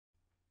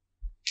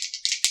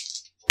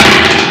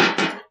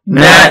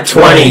Nat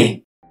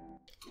 20!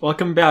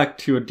 Welcome back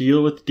to A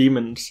Deal with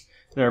Demons.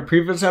 In our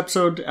previous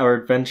episode, our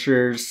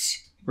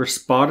adventurers were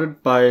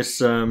spotted by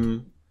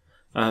some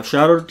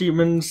shadow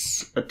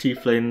demons, a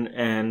tiefling,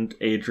 and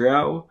a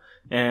drow,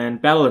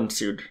 and battle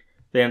ensued.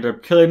 They ended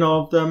up killing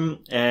all of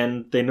them,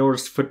 and they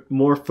noticed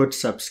more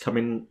footsteps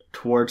coming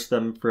towards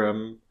them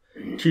from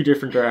two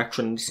different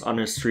directions on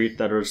a street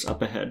that was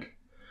up ahead.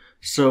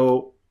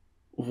 So,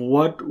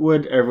 what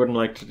would everyone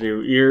like to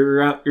do?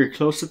 You're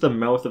close to the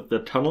mouth of the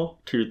tunnel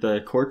to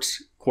the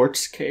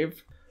quartz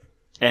cave,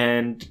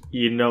 and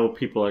you know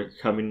people are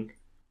coming.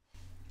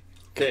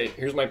 Okay,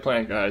 here's my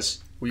plan,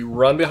 guys. We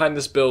run behind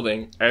this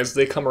building as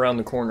they come around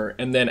the corner,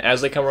 and then as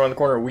they come around the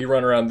corner, we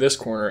run around this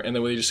corner, and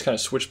then we just kind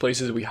of switch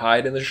places. We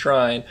hide in the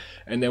shrine,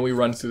 and then we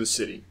run through the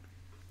city.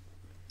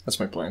 That's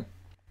my plan.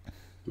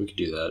 We could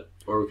do that.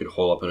 Or we could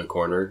hole up in a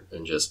corner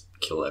and just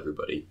kill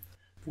everybody.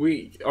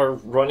 We are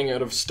running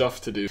out of stuff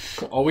to do.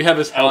 All we have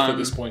is health at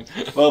this point.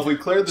 Well, if we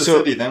cleared the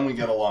city, then we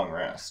get a long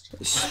rest.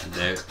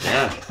 Yeah.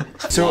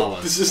 So,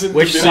 This isn't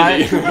which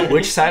Divinity. side?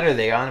 Which side are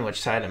they on?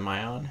 Which side am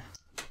I on?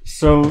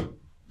 So,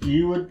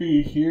 you would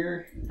be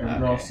here,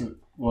 everyone else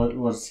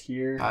was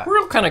here. We're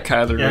all kind of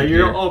gathered. Yeah, right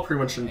you're here. all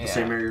pretty much in the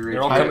same area right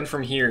They're all now. coming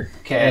from here.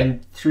 Okay.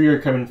 And 3 are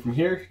coming from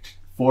here,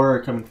 4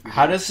 are coming from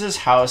How here. does this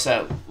house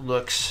How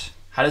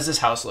does this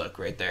house look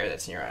right there?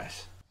 That's in your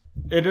eyes.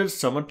 It is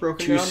somewhat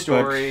broken down,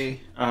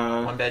 2-story,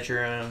 but 1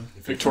 bedroom.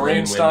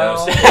 Victorian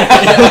style.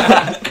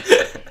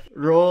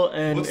 roll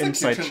an What's the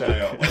insight kitchen check.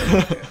 layout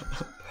like?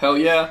 Hell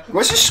yeah.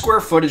 What's the square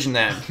footage in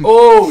that?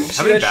 Oh, you see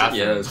How many that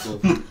shit? bathrooms? Yeah,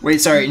 that's cool. Wait,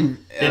 sorry.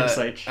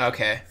 Insight.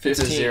 Okay, it's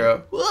a 15.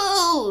 0.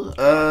 Whoa.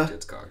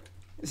 It's cocked.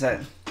 Is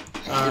that?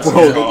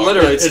 Whoa,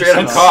 literally, it's straight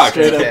up it's cock.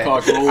 straight Okay. Straight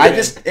up cock. I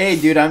just, hey,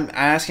 dude, I'm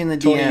asking the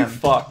Tony, DM.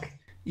 fuck.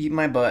 Eat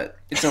my butt.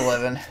 It's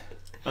 11.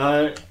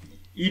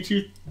 You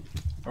two.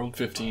 I rolled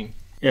 15.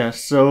 Yeah,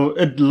 so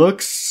it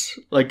looks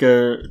like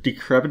a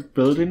decrepit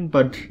building,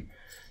 but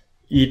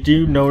you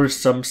do notice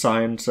some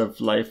signs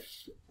of life,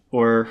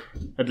 or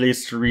at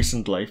least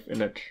recent life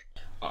in it.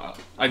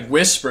 I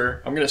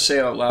whisper. I'm going to say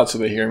it out loud so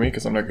they hear me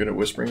because I'm not good at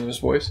whispering in this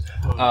voice.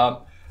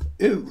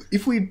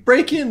 If we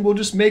break in, we'll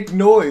just make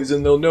noise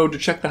and they'll know to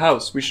check the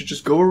house. We should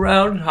just go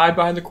around and hide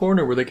behind the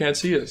corner where they can't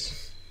see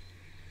us.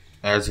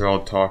 As you're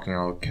all talking,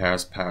 I'll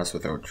cast Pass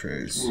Without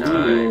Trace.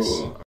 Nice.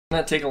 Doesn't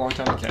that take a long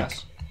time to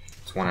cast?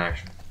 It's 1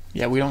 action.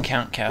 Yeah, we don't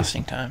count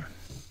casting time.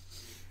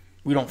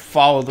 We don't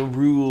follow the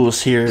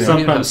rules here.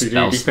 Sometimes you do,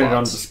 spell depending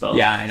on the slots. spell.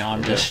 Yeah, I know.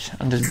 I'm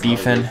just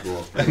beefing.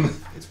 Cool.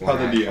 How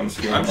the DM's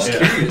doing. I'm just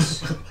Yeah.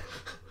 curious.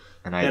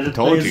 And Yeah, I the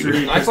told players you.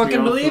 really I pissed me fucking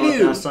off believe about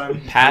you. last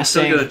time.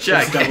 Passing.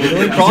 The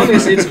only problem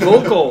is it's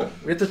vocal.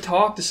 We have to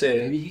talk to say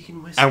it. You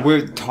can whisper. And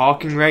we're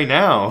talking right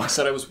now. I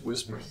said I was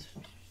whispering.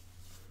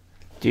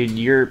 Dude,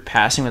 you're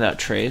passing without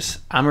trace.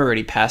 I'm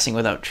already passing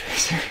without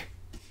tracer.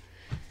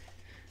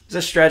 It's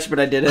a stretch, but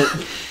I did it.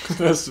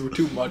 That's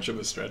too much of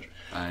a stretch.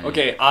 I-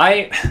 Okay,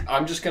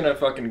 I'm just gonna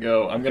fucking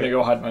go. I'm gonna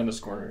go hide behind this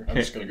corner. I'm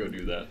just gonna go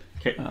do that.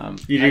 Okay.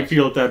 You do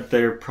feel that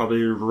they're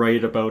probably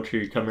right about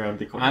to come around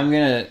the corner. I'm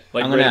gonna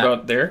Like I'm right gonna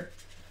about there.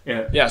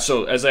 Yeah. Yeah.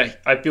 So as I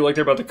feel like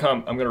they're about to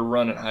come, I'm gonna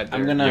run and hide there.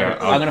 I'm gonna Yeah,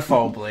 I'm gonna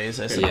follow Blaze.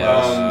 I suppose.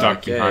 Yeah. Stuck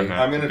Okay. behind that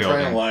I'm gonna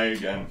try and building. lie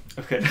again.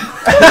 Okay.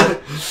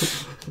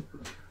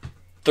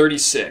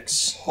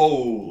 36.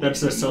 Holy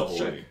That's a self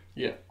check. moly.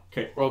 Yeah.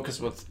 Well, because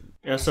with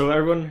Yeah, so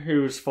everyone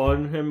who's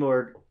following him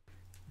or...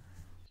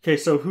 Okay,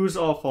 so who's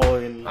all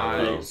following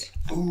Blaze?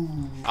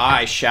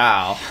 I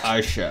shall.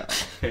 I shall.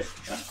 Okay.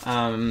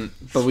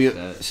 But we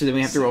so then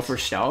we have to roll for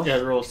stealth. Yeah,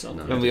 roll stealth.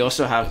 And we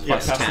also have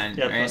plus Yeah, 10.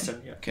 Yeah, right? plus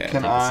 10, yeah. Okay.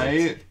 Can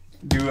I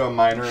do a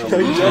minor You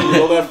illusion?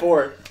 roll that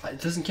 4.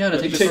 It doesn't count. I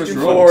take the Take first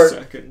your roll. 4.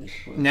 Second.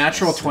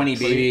 Natural 20,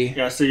 baby.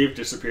 Yeah, so you've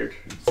disappeared.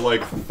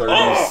 Like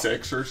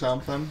 36 or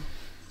something?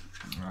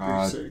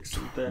 36,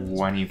 then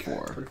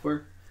 24.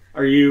 24.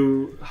 Are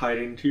you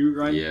hiding too,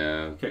 Ryan? Yeah.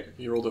 Okay,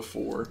 You rolled a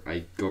 4.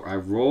 I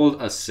rolled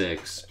a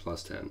 6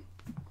 plus 10.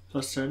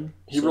 plus 10.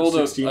 He so rolled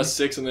 16. a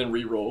 6 and then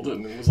re-rolled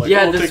and then was like,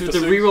 Yeah, oh, the take the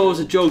 6. reroll was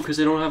a joke because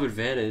they don't have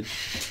advantage.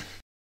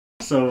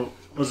 So,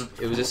 was it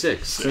It was a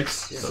 6. 6?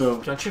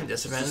 So, Don't you have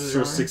disadvantage?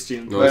 so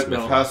 16. No, it's But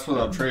no. pass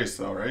without trace,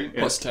 though, right?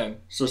 Plus 10.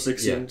 So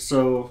 16. Yeah.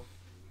 So,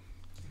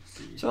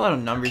 There's a lot of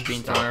numbers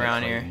being thrown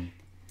around here.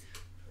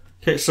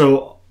 okay,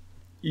 so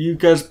you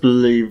guys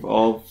believe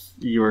all of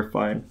you are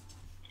fine.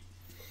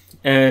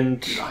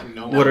 And I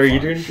know what I'm are you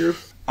fine. doing, Drew?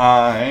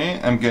 I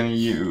am gonna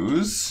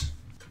use...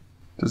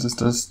 Does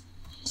this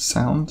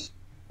sound?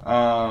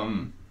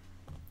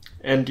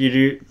 And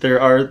there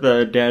are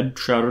the dead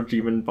shadow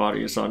demon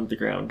bodies on the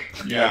ground.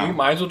 Yeah, we Yeah.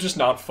 might as well just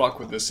not fuck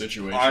with this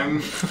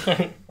situation.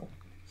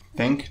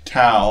 Think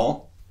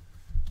Tal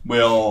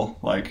will,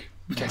 like,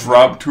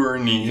 drop to her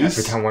knees.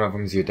 Pretend one of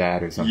them's your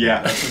dad or something.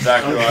 Yeah, that's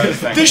exactly what I was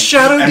thinking. This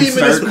shadow And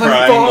demon is start my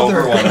crying father.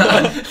 over one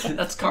of them.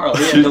 That's Carl.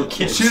 He had no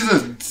kids. She's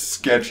a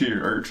sketchy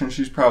urchin.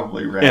 She's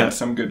probably ran Yeah.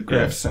 some good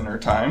grifts in her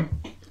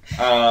time.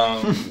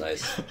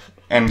 Nice.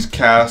 And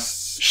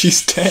casts.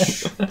 She's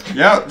 10.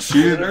 Yeah,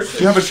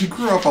 but she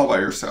grew up all by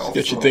herself.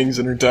 Get your things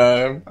in her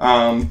time.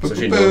 So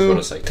she knows what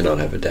it's like to not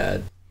have a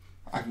dad.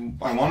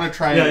 I want to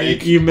try and Yeah,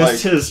 make you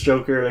missed like, his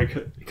Joker,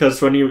 like,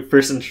 because when he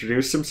first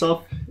introduced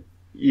himself,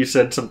 you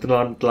said something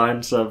on the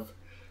lines of,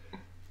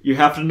 "You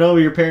have to know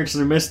your parents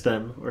and miss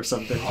them," or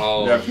something.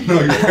 Oh, you have to know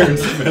your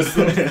parents miss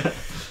them.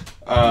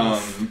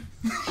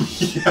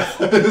 Yeah,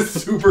 it's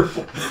super.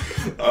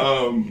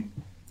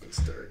 it's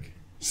dark.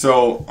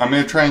 So I'm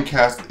gonna try and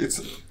cast it's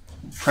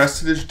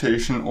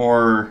prestidigitation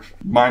or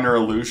minor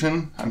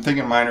illusion. I'm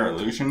thinking minor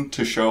illusion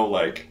to show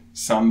like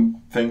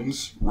some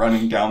things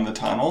running down the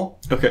tunnel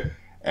Okay.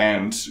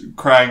 and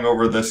crying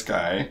over this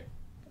guy,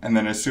 and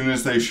then as soon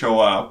as they show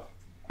up,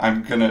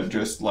 I'm gonna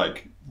just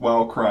like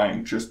while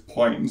crying just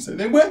point and say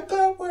they went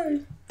that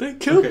way. They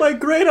killed my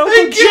great uncle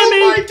They killed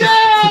Jimmy. my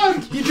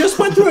dad. He just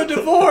went through a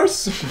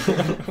divorce.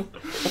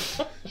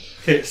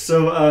 Okay,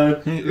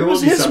 so It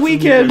was his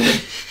weekend.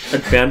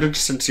 Advantage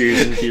since you're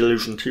using the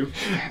illusion too.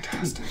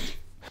 Fantastic.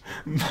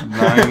 9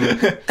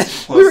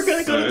 plus We were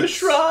gonna go to the 6.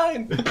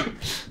 shrine.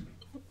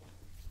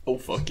 Oh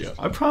fuck yeah!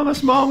 I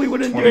promised Mom we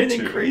wouldn't do anything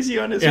 22. crazy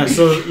on his Yeah, weekend.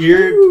 so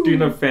you're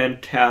doing a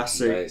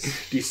fantastic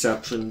Nice.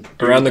 deception.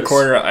 doing Around the this.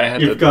 corner, I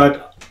had You've the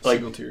got like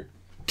single tear.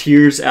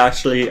 tears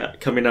actually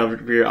coming out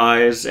of your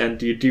eyes, and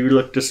you do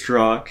look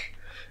distraught.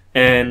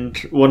 And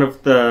one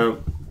of the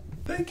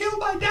They killed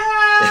my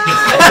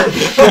dad.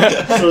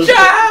 so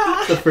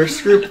the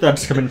first group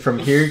that's coming from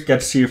here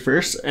gets to you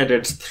first, and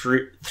it's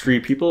three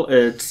people.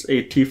 It's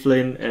a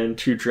tiefling and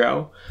 2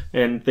 drow,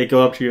 and they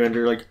go up to you and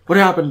they're like, "What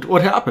happened?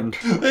 What happened?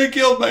 They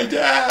killed my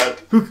dad.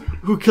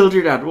 Who killed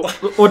your dad?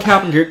 What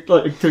happened here?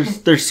 Like,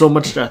 there's so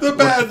much death. The What-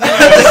 bad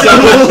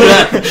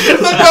man. The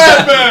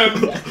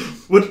bad man.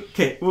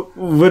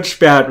 Which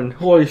bad one?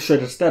 Holy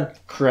shit! Is that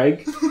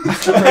Craig?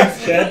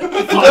 Craig's dead.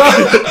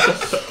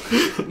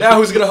 Now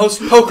who's gonna host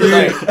poker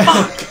night?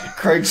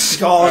 Craig's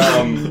skull.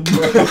 I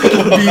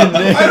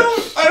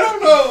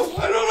don't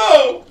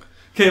know.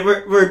 Okay,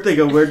 where'd they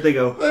go? Where'd they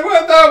go? They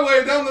went that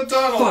way down the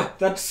tunnel. Fuck,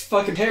 that's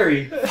fucking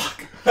Harry.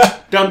 Fuck.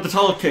 Down the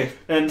tunnel, okay.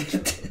 And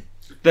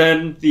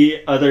then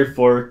the other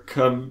 4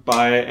 come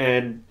by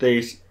and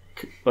they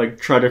like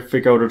try to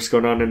figure out what's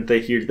going on, and they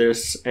hear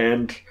this,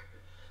 and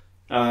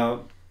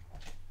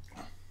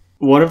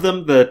one of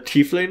them, the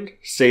tiefling,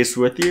 stays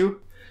with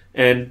you,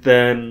 and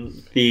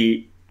then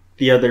the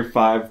other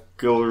 5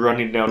 go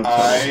running down the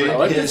tunnel. I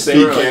like to I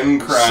say begin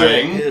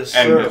crying His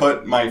and throat.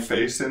 put my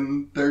face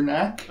in their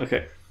neck,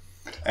 Okay.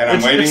 and I'm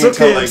It's waiting okay,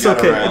 until they it's get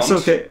okay, around. it's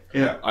okay.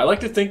 Yeah. I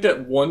like to think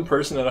that one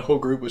person in a whole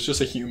group was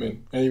just a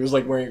human, and he was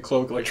like wearing a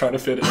cloak, like trying to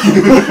fit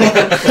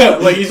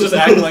it. Like he's just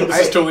acting like this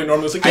is totally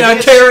normal. It's like, I yeah, think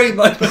it's- Terry,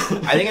 but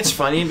I think it's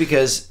funny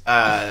because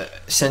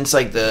since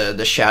like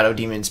the shadow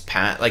demons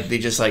like they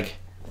just like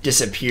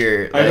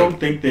disappear. I like- don't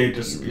think they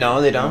just...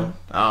 No, they don't.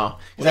 Oh,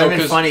 that No, would have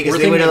been funny because we're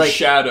they thinking would have of like.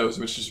 shadows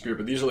which disappear,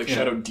 but these are like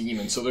shadow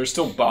demons, so they're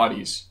still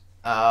bodies.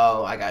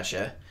 Oh, I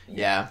gotcha.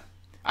 Yeah.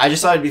 I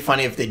just thought it'd be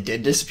funny if they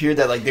did disappear,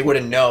 that like they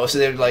wouldn't know, so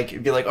they would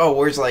like be like, "Oh,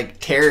 where's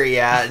like Terry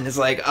at?" And it's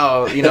like,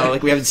 "Oh, you know,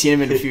 like we haven't seen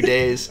him in a few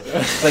days."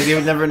 Like they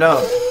would never know.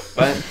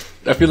 But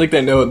I feel like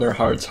they know in their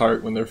heart's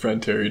heart when their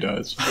friend Terry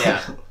dies.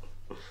 yeah,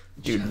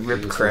 dude,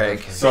 rip Craig.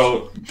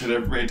 So, did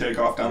everybody take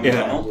off down the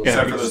Yeah. tunnel? Yeah.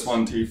 Except for this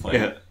one tiefling.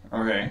 Yeah.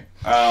 Okay.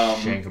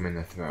 Shank him in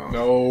the throat.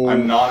 No.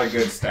 I'm not a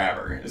good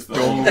stabber. Is the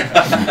Don't.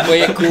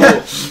 Wait,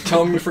 cool.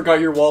 Tell him you forgot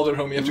your wallet at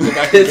home. You have to go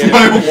back and It's get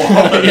my it.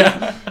 wallet.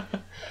 Yeah.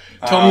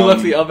 Tell him you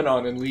left the oven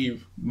on and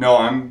leave. No,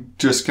 I'm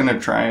just gonna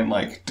try and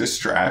like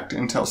distract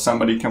until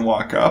somebody can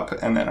walk up,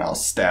 and then I'll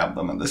stab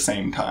them at the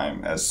same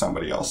time as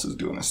somebody else is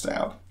doing a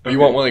stab. Oh, you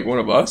want one like one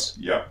of us?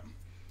 Yep.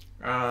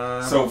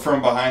 So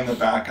from behind the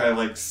back, I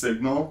like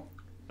signal.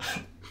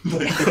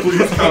 Like,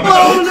 please come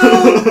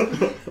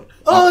out.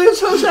 Oh, it's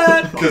so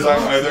sad. Because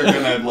I'm either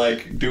gonna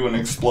like do an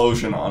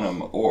explosion on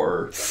them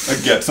or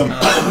get some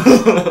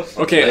help.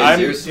 Okay,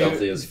 You're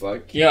stealthy as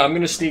fuck. Yeah, I'm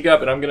gonna sneak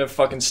up and I'm gonna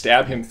fucking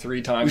stab him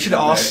 3 times. We should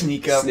all Okay.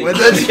 sneak up Sneak with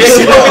up.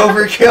 it.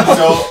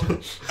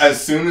 Overkill. So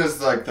as soon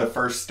as like the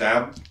first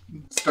stab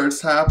starts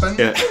to happen,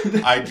 Yeah.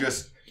 I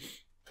just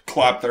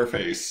clap their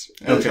face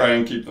and Okay. try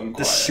and keep them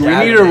quiet. Do we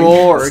need a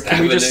roll, or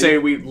can we Stabbing. just say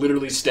we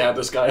literally stab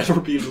this guy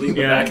repeatedly in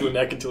the Yeah. back of the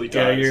neck until he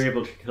Yeah, dies? you're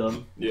able to kill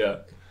him. Yeah.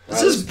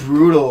 This is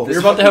brutal.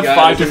 You're about to have guy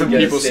 5 doesn't different get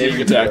a people sneak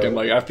saving attack throw. him.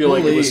 Like, I feel like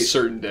it Holy- was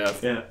certain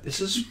death. Yeah.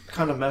 This is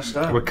kind of messed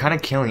up. We're kind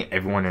of killing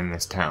everyone in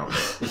this town.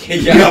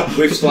 Yeah,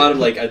 we've slaughtered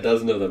like a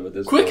dozen of them at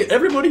this Quick, point.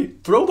 everybody,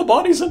 throw the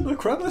bodies in the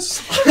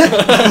crevice.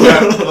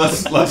 Yeah,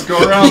 let's go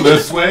around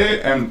this way,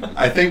 and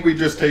I think we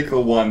just take the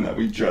one that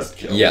we just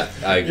killed. Yeah,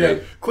 I agree. Yeah.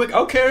 Quick,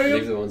 I'll carry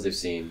Leave him. the ones they've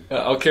seen.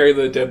 I'll carry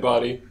the dead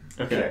body.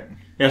 Okay.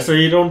 Yeah, so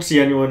you don't see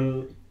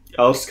anyone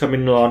else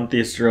coming on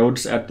these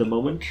roads at the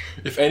moment.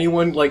 If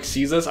anyone like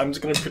sees us, I'm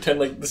just gonna pretend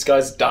like this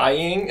guy's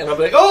dying, and I'll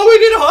be like, "Oh, we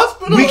need a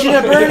hospital." Weekend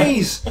at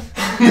Bernie's.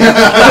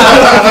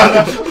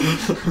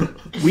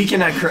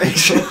 Weekend at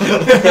Craig's.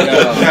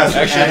 Yes,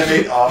 Actually-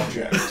 animate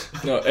object.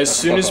 No, as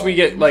soon as we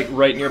get like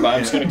right nearby,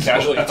 I'm just gonna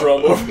casually throw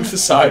him over the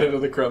side into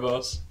the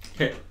crevice.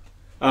 Okay.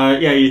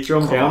 Yeah, you throw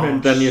them down,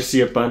 and then you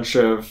see a bunch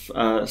of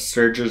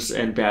surges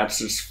and bats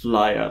just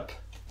fly up.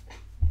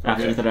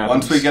 after that happens.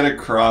 Once we get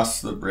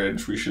across the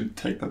bridge, we should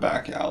take the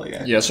back alley.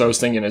 Yeah, so I was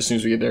thinking as soon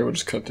as we get there, we'll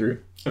just cut through.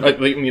 I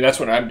mean, that's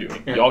what I'm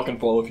doing. Yeah. Y'all can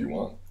follow if you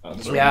want.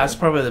 Yeah, it's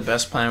probably the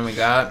best plan we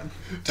got.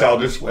 Tal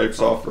just wipes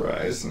off her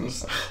eyes and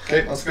is like,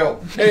 okay, let's go.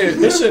 Hey,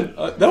 listen,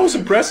 that was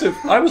impressive.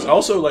 I was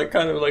also like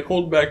kind of like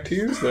holding back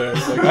tears there.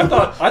 Like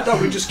I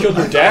thought we just killed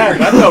her dad.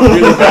 And I felt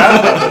really bad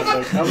about it.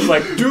 Like, I was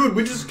like, dude,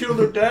 we just killed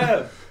her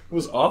dad. It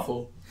was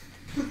awful.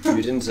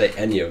 You didn't say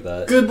any of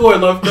that. Good boy,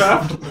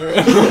 Lovecraft.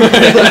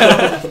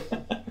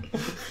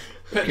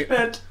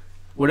 Pet.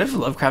 What if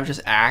Lovecraft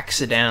just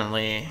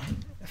accidentally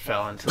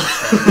fell into the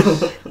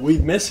crevice? We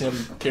miss him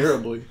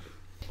terribly.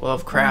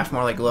 Lovecraft,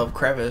 more like Love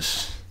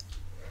Crevice.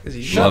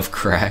 Love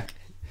crack.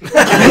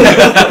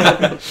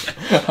 I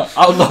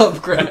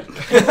love crack.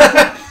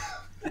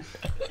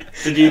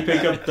 Did you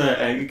pick up the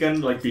egg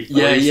again, like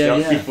before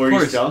before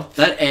you stealth?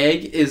 That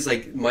egg is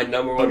like my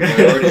number one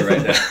priority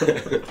right now.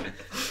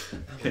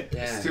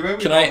 It's too bad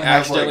we Can I don't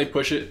have, accidentally like,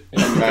 push it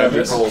in the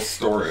crevice? magical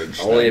storage?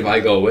 Only if I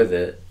go with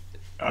it.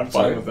 I'm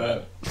fine with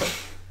that.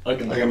 I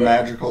can Like do a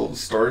that. magical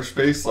storage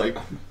space, like,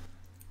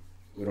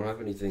 We don't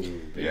have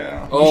anything.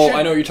 yeah. Oh, should-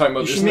 I know what you're talking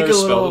about. you should Isn't make there a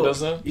a spell little- that does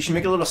that? You should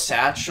make a little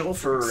satchel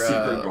for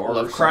Secret door or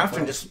Lovecraft something.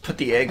 and just put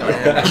the egg on it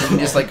and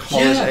just like haul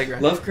his egg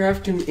around.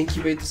 Lovecraft can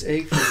incubate this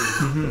egg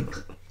for me.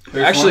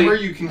 There's Actually, one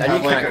where you can that'd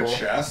have be like kinda a cool.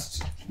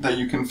 chest that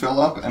you can fill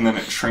up, and then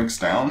it shrinks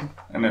down,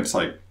 and it's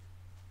like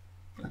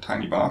a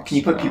tiny box. Can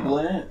you put I don't people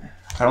know. in it?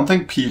 I don't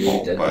think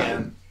people, Dead but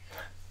man.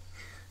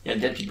 Yeah,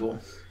 dead people.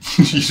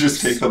 you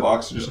just take the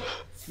box and just.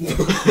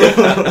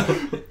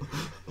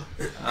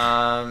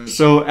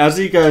 So as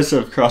you guys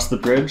have crossed the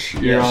bridge,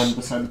 you're Yes. on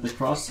the side of the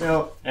cross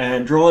now,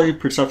 and roll a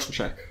perception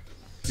check.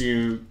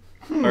 You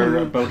are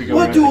about to go.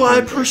 What around do the I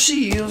corner.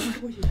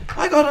 perceive?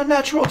 I got a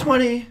natural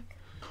 20.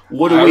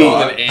 What I do we?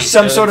 rolled an 8,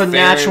 Some and sort of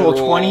Farron natural rolls-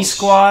 20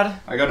 squad?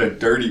 I got a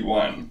dirty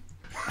one.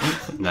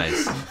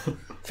 Nice.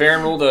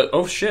 Farron rolled a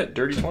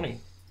dirty 20.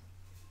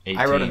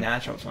 I wrote a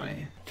natural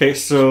 20. Okay,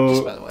 so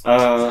Just by the way.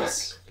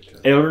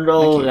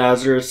 Elrondal,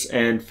 Lazarus,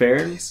 and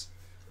Farron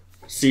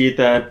see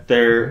that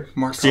there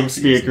More seems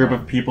to be a copies group now.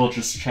 of people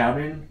just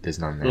chatting There's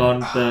none there. along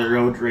the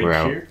road right We're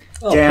out. here.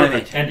 Oh, Damn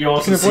perfect. And you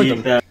also Can avoid see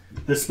them. that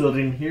this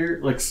building here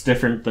looks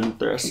different than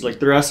the rest. Like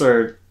the rest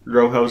are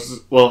row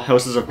houses, well,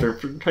 houses of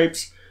different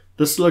types.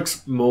 This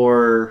looks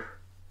more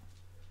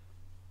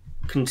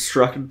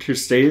constructed to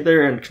stay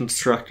there and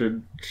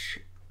constructed.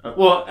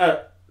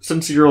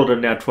 Since you rolled a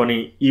nat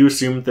 20, you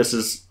assume this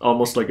is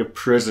almost like a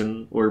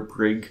prison or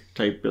brig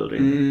type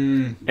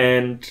building.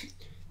 And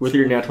with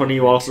your nat 20,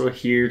 you also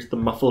hear the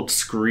muffled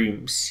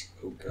screams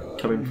Oh god.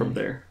 coming from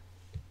there.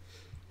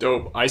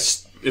 Dope.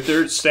 If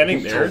they're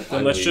standing there, Don't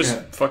then let's find just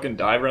me. fucking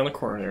dive around the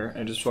corner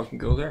and just fucking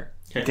go there.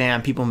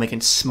 Damn, people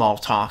making small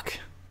talk.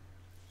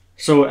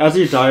 So as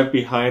you dive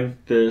behind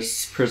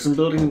this prison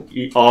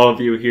building, all of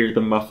you hear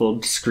the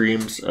muffled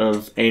screams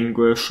of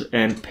anguish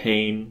and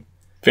pain.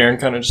 Farron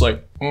kind of just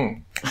like,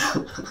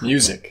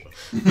 music.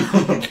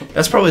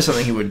 That's probably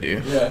something he would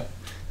do. Yeah.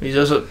 He's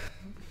also.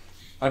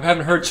 I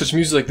haven't heard such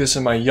music like this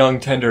in my young,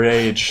 tender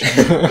age.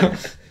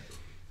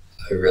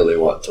 I really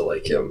want to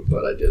like him,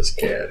 but I just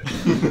can't.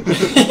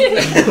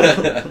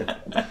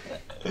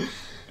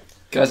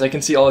 Guys, I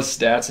can see all his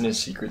stats and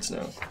his secrets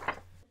now.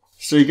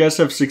 So you guys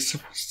have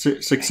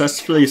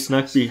successfully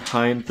snuck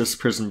behind this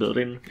prison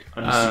building.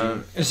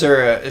 unseen. Is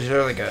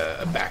there like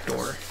a back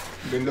door?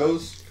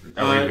 Windows?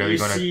 Are we really you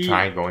going to see-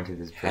 try going to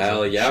this prison?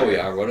 Hell yeah, we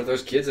are. What if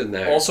there's kids in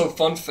there? Also,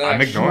 fun fact.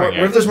 I'm ignoring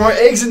it. there's more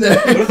eggs in there?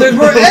 what if there's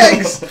more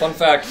eggs? Fun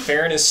fact,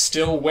 Farron is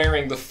still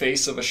wearing the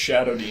face of a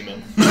shadow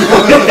demon.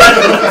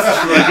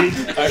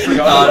 I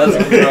forgot. Oh,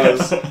 that's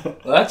gross.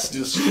 That's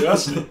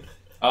disgusting.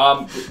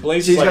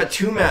 Blaze He's is like, got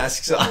two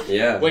masks on.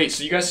 Yeah. wait,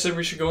 so you guys said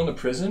we should go into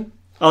prison?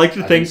 I like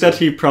to I think think that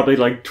he probably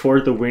like tore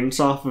the wings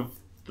off of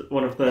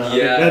one of the other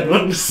Yeah. dead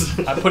ones.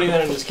 I'm putting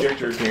that in his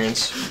character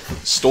appearance.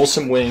 Stole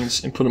some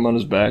wings and put them on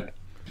his back.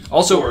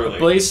 Also, Early.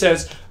 Blaze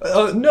says,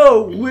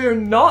 no, we're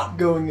not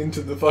going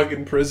into the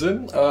fucking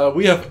prison.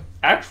 We have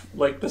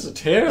this is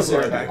terrible.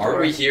 Are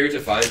we here to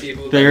find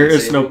people? that There can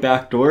is save no them?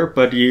 back door,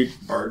 but you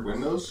Barred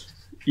windows?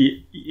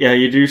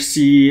 you do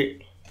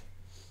see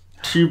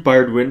two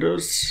barred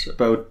windows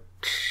about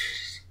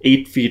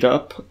 8 feet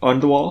up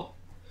on the wall,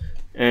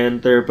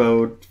 and they're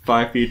about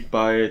 5 feet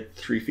by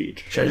 3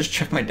 feet. Should I just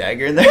chuck my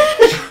dagger in there?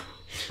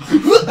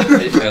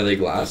 Are they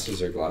glass? Is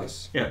there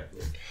glass? Yeah.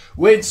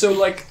 Wait, so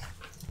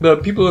the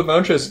people of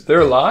Montrez,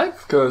 they're alive?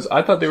 Because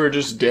I thought they were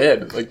just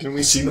dead. Like, didn't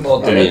we see them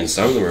all I dead? mean,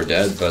 some of them are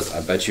dead, but I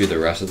bet you the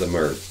rest of them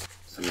are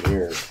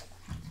here.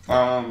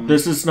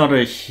 This is not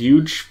a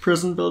huge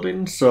prison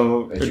building,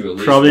 so Bet you at it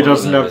least probably one of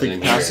doesn't them have is the in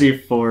capacity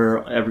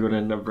for everyone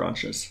in the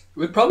branches.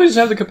 We probably just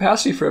have the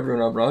capacity for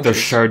everyone on The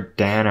Bronchus.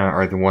 Shardana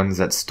are the ones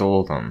that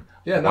stole them.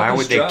 Yeah, not Why his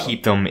would they job.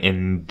 keep them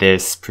in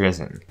this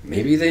prison?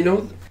 Maybe they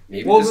know.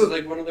 Maybe Well, this the- is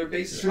like one of their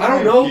bases. Should I don't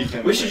I know. peek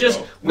in We the should just.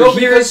 window? We're No,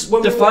 here because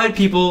when to we- find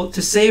people to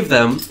save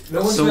them.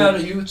 No one's so mad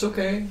at you. It's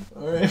okay.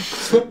 All right.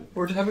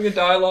 We're just having a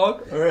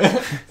dialogue. All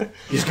right.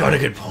 He's got a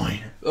good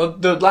point.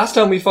 The last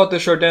time we fought the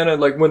Shardana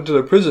like went to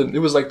their prison, it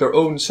was like their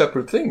own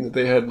separate thing that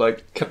they had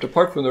like kept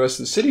apart from the rest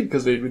of the city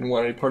because they didn't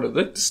want any part of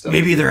this stuff.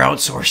 Maybe they're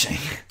outsourcing.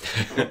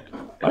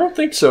 I don't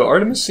think so.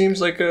 Artemis seems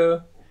like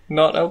a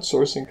not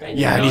outsourcing kind.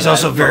 Yeah, and know he's that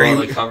also from very- all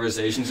the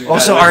conversations we've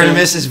Also, had with him.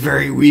 Artemis is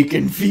very weak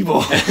and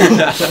feeble.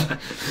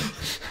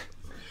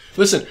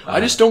 Listen, I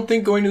just don't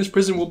think going to this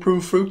prison will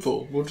prove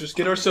fruitful. We'll just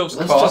get ourselves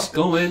Let's caught. just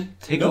go in,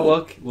 take a No.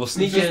 look. We'll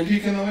sneak Just in.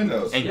 peek in the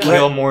windows. And Yeah.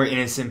 kill more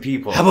innocent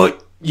people. How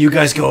about you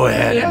guys go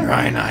ahead and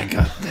Ryan and I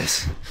got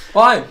this.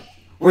 Fine.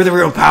 We're the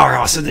real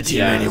powerhouse of the team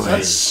Yeah, anyway.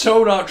 That's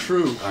so not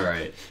true. All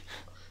right.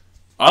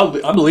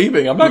 I'm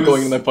leaving. I'm not Who's-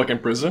 going in that fucking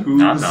prison.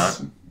 Who's I'm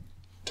not.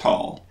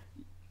 tall?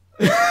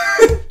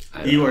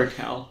 You are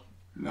Cal.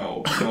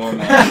 No, I'm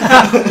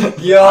not.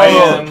 Yo, I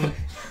am.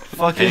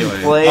 fucking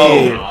Anyway. play.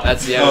 Oh.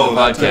 That's the end Oh, of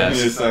that the took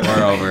me a podcast. second.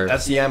 We're over.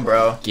 That's the end,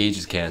 bro. Gage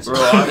is canceled.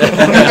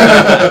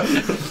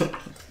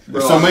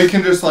 If somebody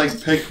can just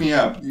like pick me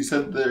up. You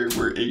said they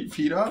were 8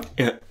 feet up?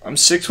 I'm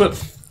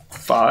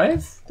 6'5", I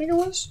think it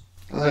was.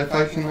 If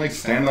I can like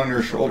stand on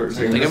your shoulders,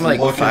 I can think just I'm, like,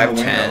 look in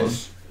the 5'10".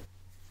 windows.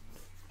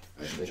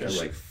 I think I'm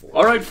like 4.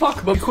 All right,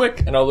 fuck, but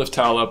quick. And I'll lift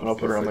Tal up and I'll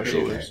put her on my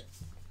shoulders.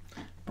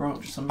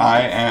 Bro, just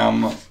I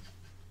am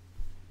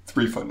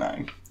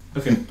 3'9".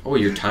 Okay. Oh,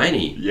 you're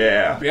tiny.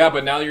 Yeah, Yeah,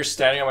 but now that you're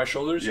standing on my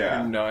shoulders,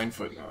 Yeah. you're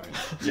 9'9".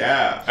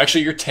 yeah.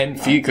 Actually, you're 10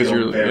 feet because I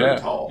feel you're very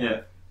tall. Yeah.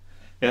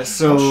 Yeah, How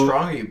so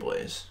strong are you,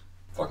 Blaze?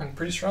 fucking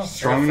pretty strong.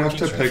 Strong enough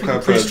to pick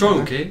up Pretty a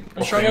strong, okay?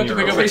 I'm strong enough to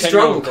pick up a Pretty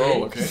 10-year-old strong,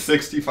 girl, okay? okay?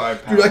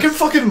 65 pounds.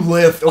 fucking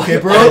lift, okay,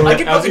 bro? I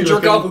can How's fucking he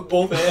jerk looking? off with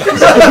both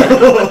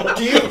hands.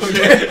 Do you,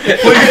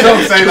 Please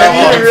don't say that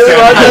while do you really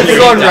want that to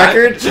go on That-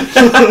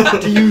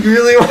 record? Do you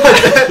really want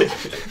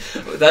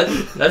that?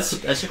 That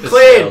ship is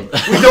Clay, sailed.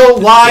 we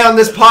don't lie on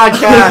this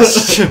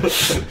podcast.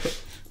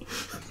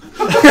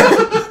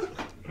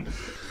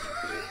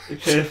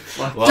 okay.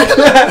 Well,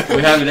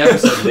 we have an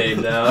episode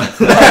name now.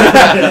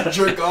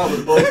 Jerk off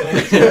with both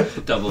hands.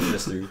 Double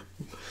fister.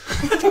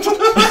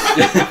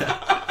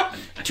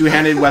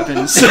 Two-handed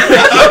weapons.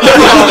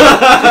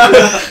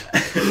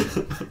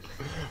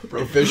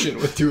 Proficient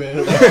with two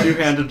hands.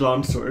 Two-handed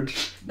longsword.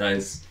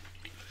 Nice.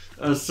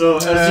 So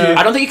as you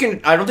I don't think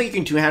you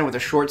can two-hand with a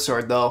short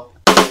sword though.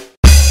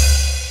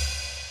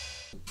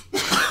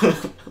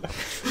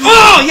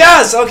 Oh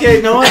yes! Okay,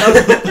 you know what?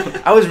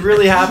 I was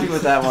really happy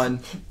with that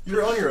one.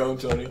 You're on your own,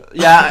 Tony.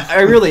 Yeah,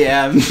 I really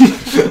am.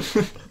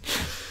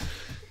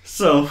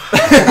 so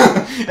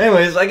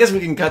Anyways, I guess we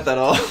can cut that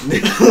off.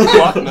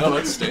 What? No,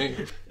 that's staying.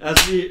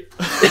 as you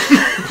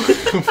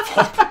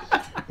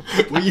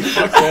Will you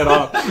fuck that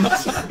off?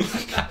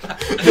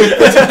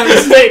 It's my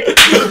mistake.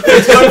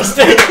 It's my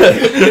mistake.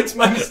 It's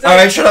my mistake. All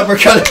right, shut up. We're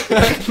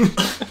cutting.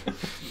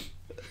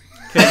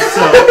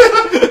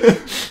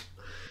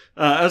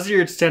 as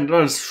you're standing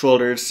on his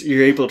shoulders,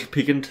 you're able to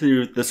peek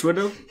into this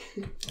window.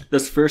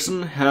 This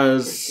person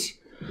has.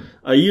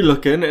 You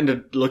look in, and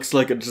it looks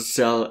like it's a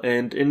cell.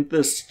 And in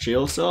this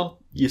jail cell,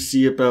 you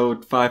see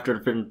about 5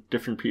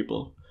 different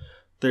people.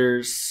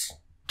 There's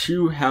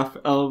 2 half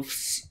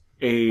elves,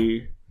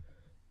 a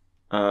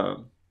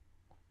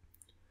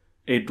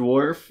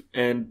dwarf,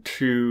 and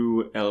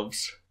 2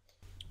 elves.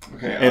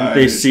 Okay, And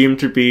they seem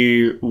to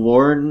be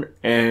worn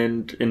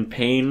and in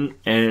pain,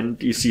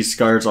 and you see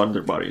scars on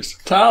their bodies.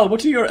 Tal,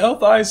 what do your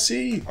elf eyes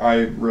see?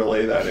 I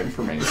relay that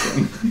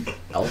information.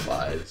 Elf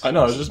eyes. I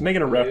know, I was just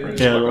making a reference.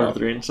 Yeah, Fuck Lord off. of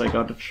the Rings, I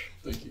got it.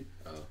 Thank you.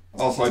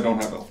 Also, I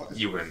don't have elf eyes.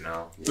 You wouldn't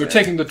know. They're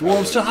taking the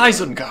dwarves to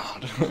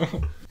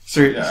Isengard.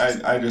 So, Yeah,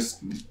 I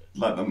just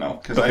let them know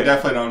because I Okay.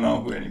 definitely don't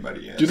know who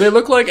anybody is. Do they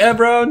look like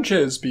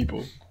Avranches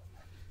people?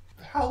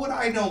 How would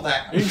I know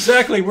that?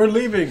 Exactly, we're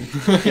leaving.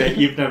 yeah,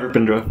 you've never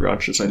been to a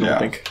Ranches, I don't Yeah.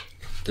 think.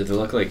 Did they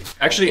look like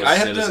Actually, I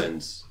have the-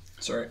 citizens?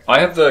 Sorry.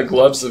 I have the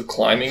gloves of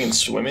climbing and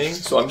swimming,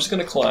 so I'm just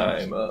gonna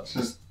climb up.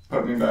 Just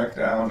put me back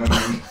down and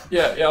then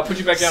Yeah, I'll put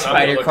you back down. I'm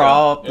Spider gonna look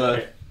crawl up. up Yeah.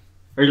 the.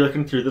 Are you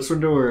looking through this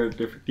window or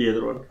the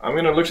other one? I'm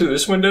gonna look through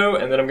this window,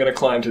 and then I'm gonna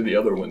climb to the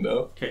other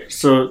window. Okay,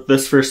 so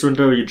this first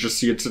window, you just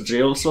see it's a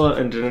jail cell,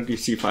 and in it you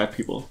see 5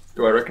 people.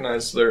 Do I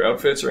recognize their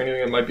outfits or anything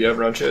that might be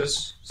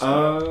Avranches?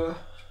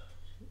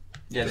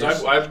 Yeah,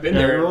 'Cause I've been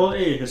Yeah, there. roll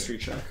a history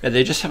check.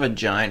 they just have a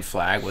giant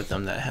flag with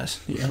them that has.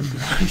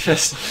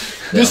 Just.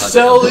 This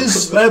cell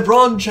is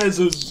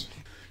Avranches'.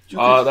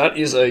 That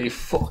is a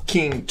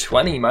fucking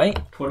 20, mate.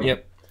 20?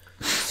 Yep.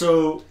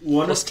 So,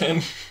 one Plus of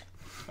 10.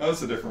 that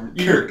was a different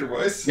character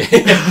voice.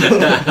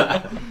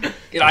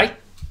 G'day.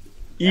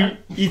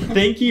 you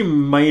think you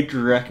might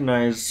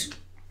recognize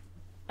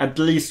at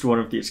least one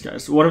of these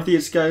guys. One of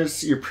these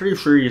guys, you're pretty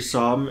sure you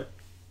saw him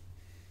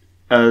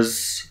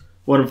as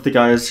one of the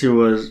guys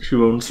who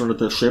owns one of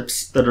the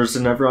ships that was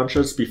in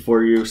Avranches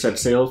before you set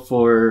sail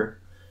for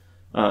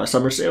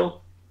summer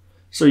sail.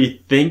 So you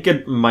think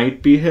it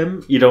might be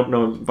him. You don't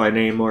know him by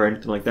name or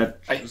anything like that.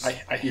 I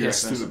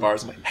hiss through the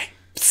bars. I'm like, hey,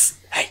 psst,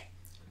 hey.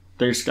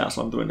 There's glass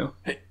on the window.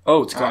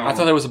 Oh, it's gone. I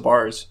thought that was the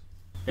bars.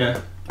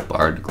 Yeah.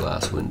 Barred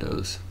glass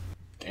windows.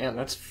 Damn,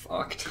 that's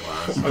fucked.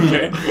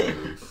 Okay.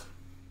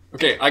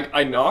 Okay,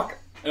 I knock,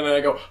 and then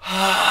I go,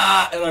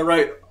 and I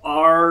write,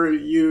 "Are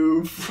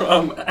you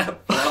from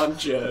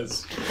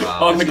Sanchez?"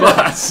 on the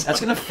glass. That's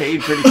gonna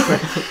fade pretty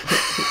quick.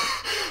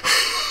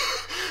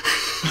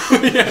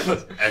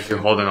 As you're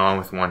holding on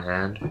with one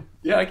hand.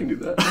 Yeah, I can do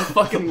that. I'm a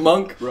fucking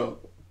monk, bro.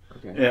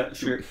 Yeah,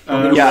 sure.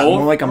 Yeah, roll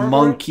more like a for it?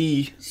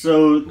 monkey.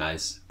 So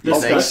Nice.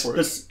 this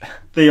Thanks. guy,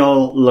 they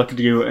all look at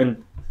you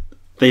and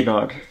they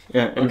nod.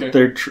 Yeah, and Okay.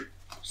 they're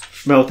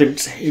mouthing,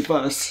 "Save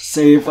us,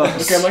 save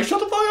us." Okay, I'm like, shut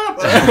the fuck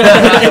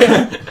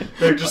up.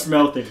 They're just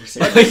mouthing,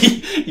 "Save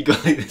us." You go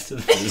like this to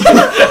the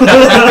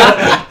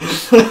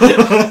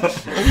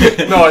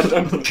No,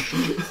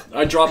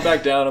 I drop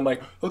back down. I'm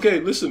like, okay,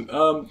 listen,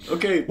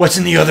 okay, What's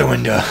in the other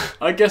window?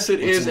 I guess it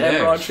is in there?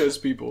 Sanchez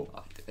people.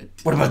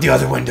 What about the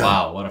other window?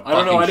 Wow, what a I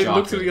don't know. I didn't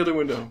look shocker. through the other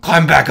window.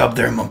 Climb back up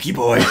there, monkey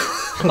boy.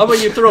 How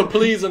about you throw a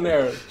please in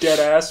there, dead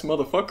ass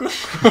motherfucker?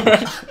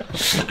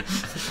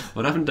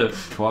 What happened to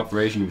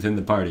cooperation within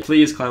the party?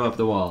 Please climb up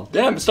the wall.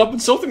 Damn, stop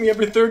insulting me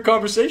every third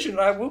conversation,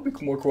 and I will be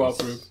more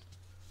cooperative.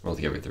 Roll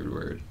to every third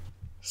word.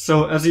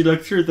 So as you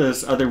look through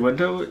this other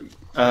window,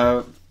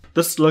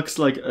 this looks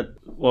like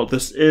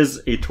this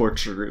is a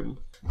torture room.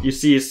 You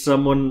see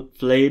someone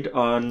flayed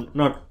on,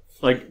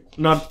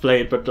 not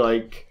flayed, but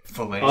like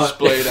Splayed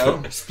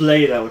out.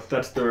 splayed out.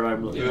 That's the word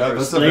I'm looking for.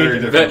 That's a very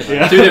Splayed- different thing.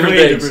 Yeah, Two different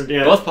way things. different,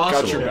 yeah. Both Got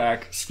possible. your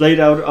back. Splayed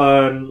out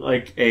on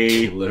like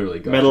a Literally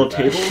got metal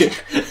your back. table,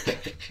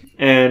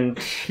 and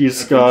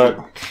he's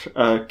got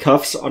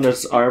cuffs on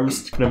his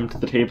arms to pin him to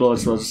the table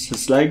as well as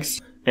his legs.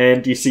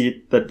 And you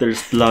see that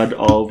there's blood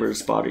all over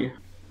his body.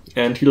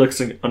 And he looks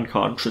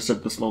unconscious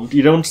at this moment.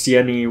 You don't see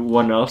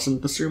anyone else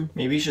in this room.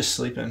 Maybe he's just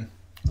sleeping.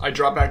 I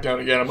drop back down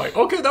again. I'm like,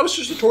 okay, that was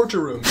just a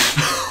torture room.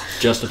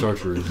 Just a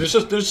torture room.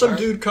 There's some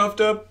dude cuffed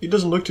up. He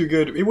doesn't look too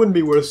good. He wouldn't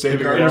be worth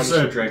saving. There's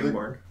around. There's a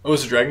Dragonborn. Oh,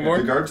 it's a The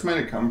Dragonborn? guards might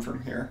have come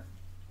from here.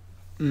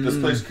 This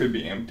place could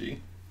be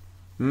empty.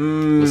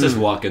 Let's just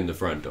walk in the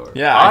front door.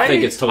 Yeah, I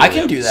think it's totally I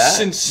can do empty. that.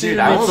 Sincerely, Dude,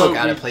 I won't look vote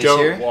out of we place don't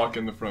here. walk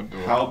in the front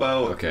door. How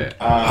about Okay.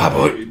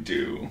 we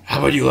do? How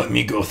about you let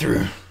me go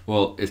through?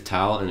 Well, if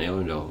Tal and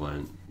Elendil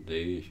went,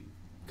 they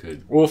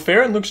could. Well,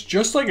 Farron looks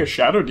just like a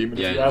shadow demon,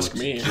 Yeah, if you it ask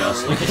looks me.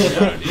 just like a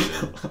shadow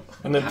demon.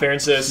 And then Farron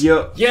says,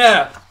 Yo,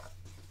 yeah.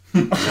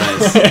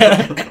 Nice.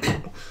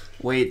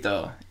 wait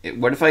though.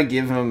 What if I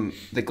give him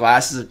the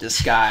glasses of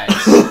disguise?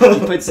 He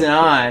puts it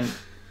on,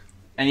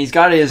 and he's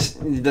got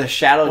the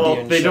shadow Well,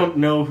 demon. they shit. don't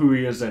know who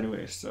he is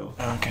anyway, so.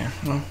 Okay.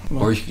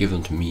 Or you could give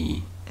them to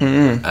me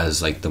Mm-hmm.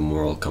 as like the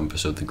moral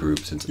compass of the group,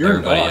 since You're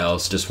everybody not.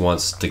 else just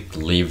wants to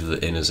leave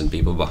the innocent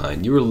people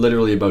behind. You were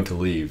literally about to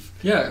leave.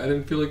 Yeah, I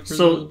didn't feel like...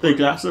 So the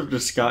glass of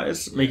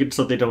disguise make it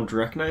so they don't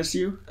recognize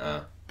you,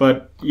 Ah.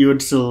 but you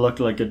would still look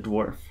like a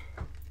dwarf.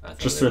 I thought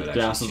Just they with would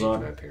actually glasses change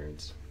on. my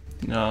appearance.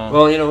 No.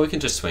 Well, you know, we can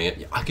just swing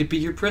it. I could be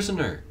your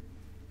prisoner.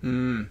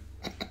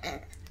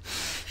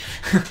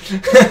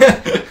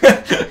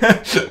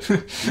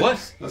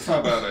 What? That's not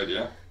a bad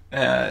idea.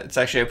 It's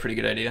actually a pretty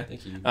good idea.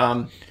 Thank you.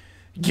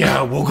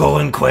 Yeah, we'll go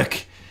in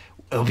quick.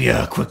 It'll be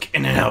a quick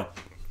in and out.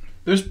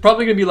 There's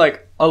probably going to be,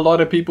 like, a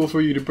lot of people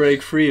for you to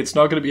break free. It's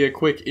not going to be a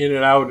quick in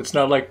and out. It's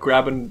not like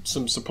grabbing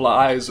some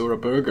supplies or a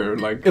burger.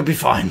 Like, It'll be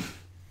fine.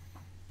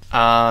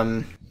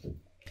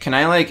 Can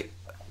I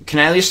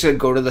at least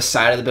go to the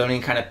side of the building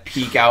and kind of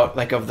peek out,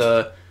 like, of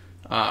the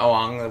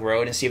along the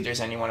road and see if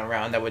there's anyone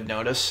around that would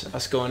notice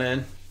us going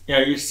in? Yeah,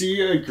 you see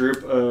a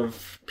group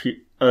of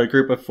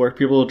 4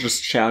 people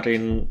just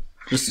chatting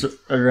just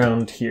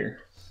around here.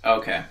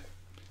 Okay.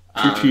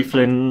 2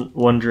 tiefling,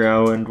 1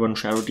 drow, and 1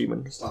 shadow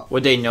demon.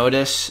 Would they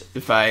notice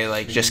if I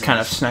like just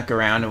kind of snuck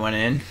around and went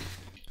in?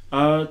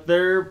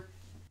 They're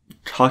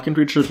talking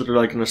to each other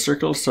like in a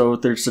circle, so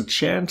there's a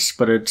chance,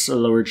 but it's a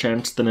lower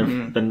chance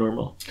than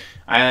normal.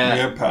 We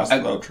have passed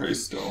without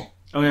trace still.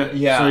 Oh yeah,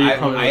 Yeah, so you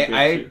probably would be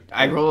able to.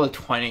 I roll a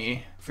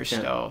 20 for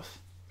stealth.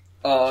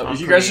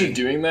 if you guys are pretty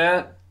doing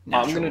that, I'm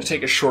natural. going to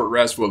take a short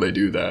rest while they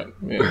do that.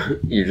 Yeah.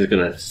 You're just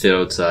gonna sit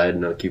outside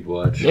and not keep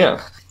watch?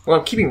 Yeah. Well,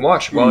 I'm keeping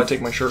watch while I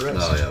take my short rest.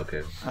 Oh, yeah,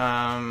 okay.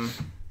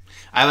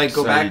 I like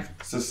go back.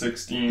 It's a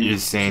 16. You're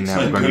saying that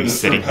Thank we're going to be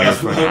goodness sitting we're here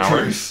past for an without hour?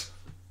 trace.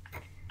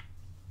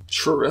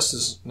 Short rest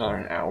is not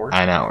an hour.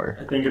 An hour.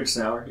 I think it's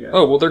an hour. Yeah.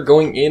 Oh, well, they're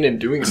going in and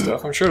doing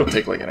stuff. I'm sure it'll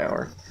take like an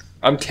hour.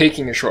 I'm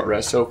taking a short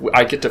rest, so if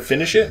I get to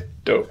finish it,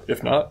 dope.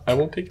 If not, I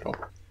won't take it all.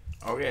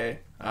 Okay.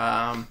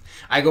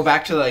 I go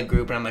back to the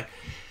group and I'm like,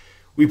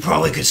 we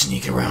probably could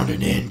sneak around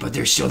and in, but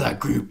there's still that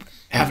group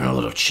having a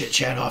little chit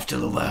chat off to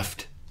the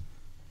left.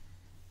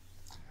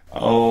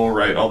 Oh,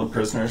 right. All the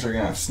prisoners are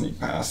going to have to sneak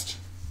past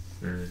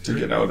to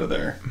get out of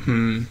there.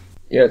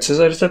 Yeah, it says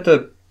I just have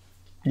to...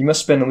 You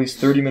must spend at least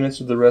 30 minutes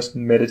of the rest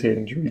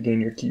meditating to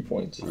regain your key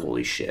points.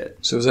 Holy shit.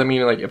 So does that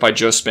mean, like, if I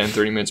just spend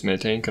 30 minutes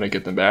meditating, can I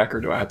get them back, or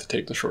do I have to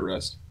take the short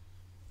rest?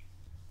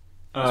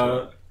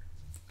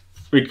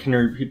 Wait, can you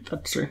repeat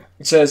that, sir?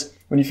 It says,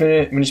 When you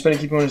spend a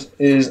key point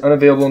is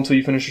unavailable until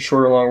you finish a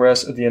short or long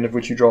rest, at the end of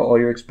which you draw all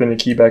your expended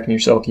key back in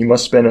yourself. You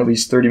must spend at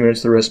least 30 minutes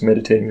of the rest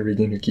meditating to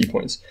regain your key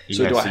points.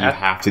 So do I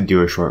have to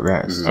do a short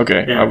rest?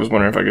 Okay, Yeah. I was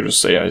wondering if I could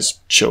just say I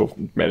just chill,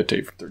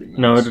 meditate for 30 minutes.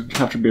 No, it'd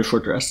have to be a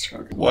short rest.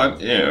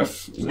 What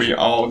if we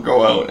all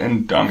go out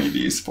and dummy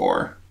these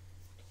 4?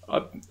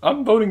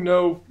 I'm voting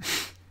no.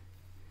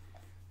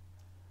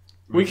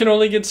 We can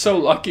only get so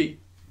lucky.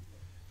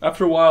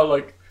 After a while,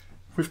 like,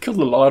 we've killed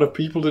a lot of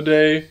people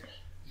today.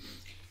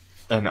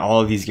 And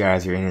all of these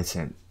guys are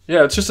innocent.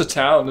 Yeah, it's just a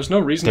town. There's no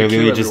reason They're to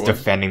kill literally just everyone.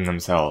 defending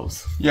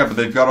themselves. Yeah, but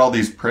they've got all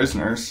these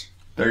prisoners.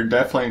 They're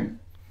definitely,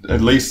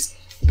 at least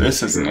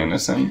this isn't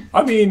innocent.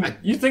 I mean,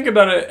 you think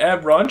about it,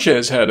 Ab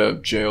Ranches had a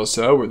jail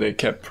cell where they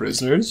kept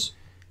prisoners.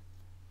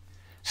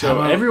 So How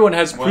about- everyone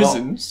has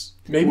prisons.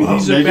 Maybe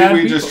these are Maybe bad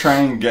we people. just try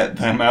and get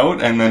them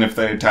out, and then if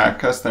they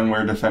attack us, then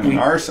we're defending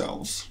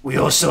ourselves. We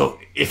also,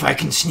 if I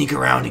can sneak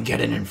around and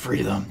get in and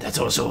free them, that's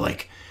also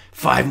like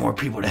 5 more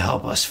people to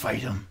help us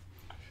fight them.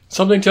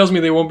 Something tells me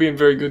they won't be in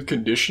very good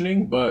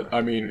conditioning, but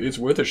I mean, it's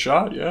worth a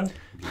shot, yeah.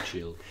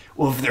 Shield.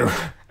 Well,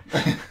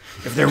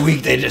 if they're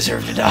weak, they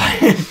deserve to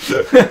die.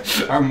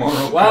 Our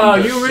moral Wow,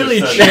 compass you really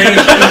just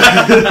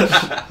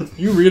says- changed.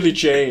 You really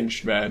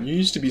changed, man. You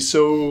used to be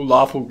so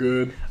lawful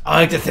good. I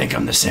like to think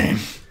I'm the same,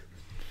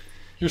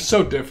 You're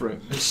so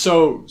different. You're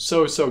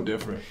so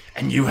different.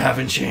 and you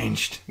haven't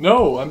changed.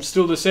 No, I'm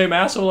still the same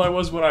asshole I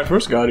was when I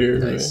first got here.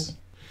 Nice.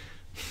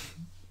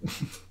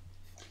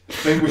 I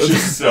think we should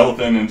stealth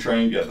in and try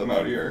and get them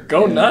out of here.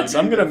 Go nuts.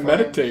 I'm gonna Fine.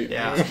 meditate.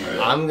 Yeah, Right.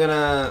 I'm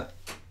gonna.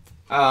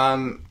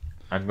 I'm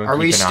going Are to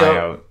we keep an still- eye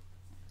out.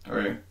 All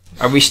right.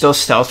 Are we still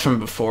stealth from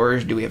before, or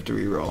do we have to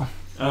reroll?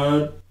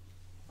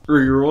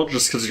 Reroll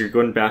just because you're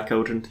going back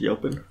out into the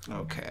open.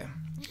 Okay,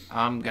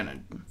 I'm gonna.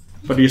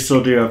 But you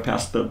still do have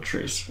past the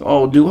trace.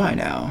 Oh, do I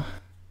now?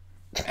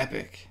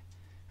 Epic.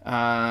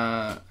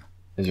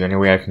 Is there any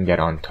way I can get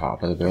on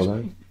top of the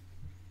building?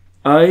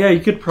 Yeah, you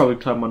could probably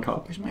climb on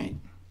top. Where's my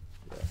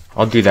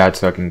I'll do that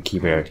so I can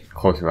keep a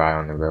closer eye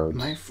on the roads.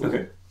 my fool?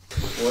 Okay.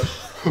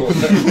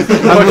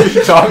 What are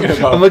you talking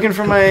about? I'm looking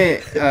for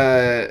my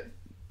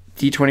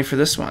D20 for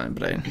this one,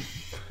 but I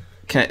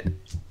can't.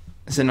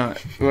 Is it not?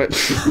 What?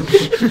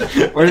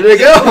 Where did it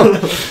go?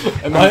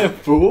 Am I a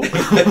fool?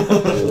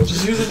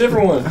 Just use a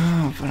different one.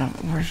 Oh, but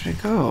where did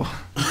it go?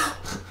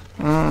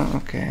 Oh,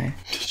 okay.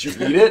 Did you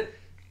eat it?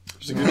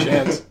 There's a good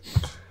chance.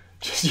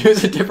 Just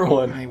use a different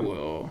one. I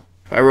will.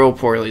 If I roll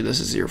poorly, this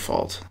is your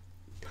fault.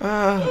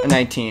 A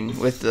 19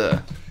 with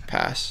the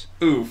pass.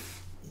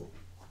 Oof.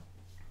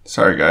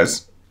 Sorry,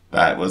 guys.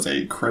 That was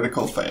a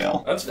critical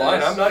fail. That's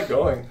fine. I'm not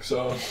going.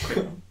 So.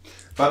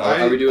 But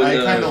Are we doing I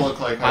the- kind of look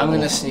like I'm will,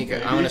 gonna sneak.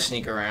 maybe. I'm gonna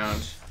sneak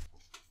around.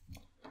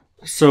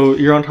 So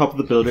you're on top of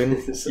the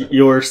building.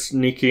 You're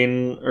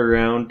sneaking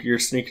around. You're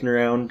sneaking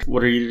around.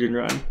 What are you doing,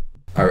 Ryan?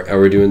 Are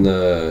we doing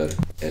the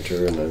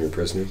enter and I'm your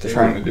prisoner thing?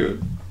 Trying to do it.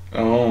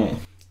 Oh.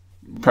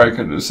 Probably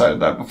could have decided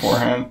that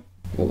beforehand.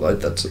 Well,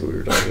 that's what we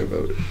were talking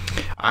about.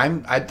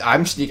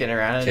 I'm sneaking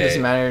around. It Okay,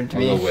 doesn't matter to I'll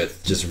me. go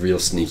with just real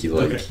sneaky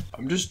like. Okay.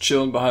 I'm just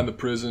chilling behind the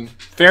prison.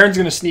 Farron's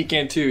gonna sneak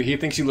in too. He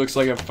thinks he looks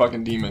like a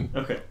fucking demon.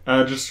 Okay.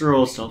 Just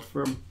roll stealth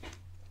for him.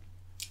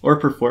 Or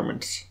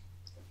performance.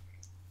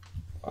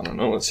 I don't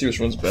know. Let's see which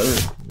one's better.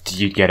 Did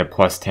you get a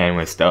plus 10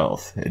 with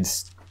stealth?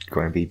 It's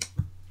going to be...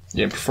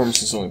 Yeah,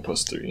 performance is only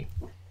plus 3.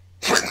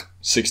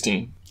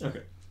 16.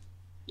 Okay.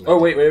 Oh,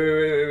 wait.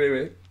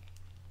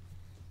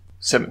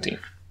 17.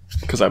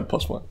 Because I have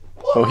plus 1.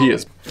 Oh, he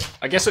is.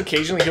 I guess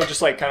occasionally he'll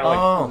just like kind of like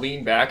Oh.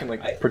 lean back and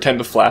like pretend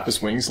to flap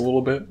his wings a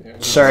little bit. Yeah.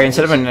 Sorry,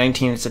 instead of a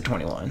 19, it's a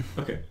 21.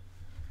 Okay.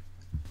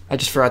 I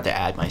just forgot to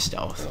add my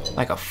stealth,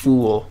 like a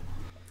fool.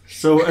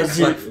 So as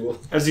you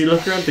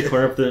look around the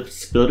corner of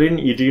this building,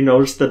 you do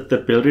notice that the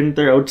building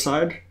there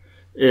outside,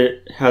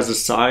 it has a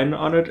sign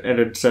on it, and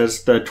it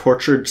says "The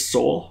Tortured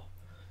Soul,"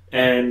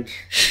 and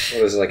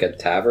What is it, like a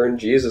tavern?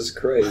 Jesus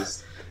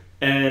Christ.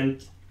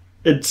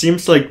 it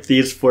seems like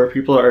these 4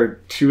 people are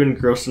too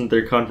engrossed in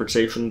their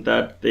conversation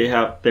that they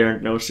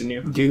aren't noticing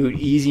you. Dude,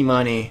 easy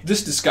money.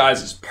 This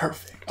disguise is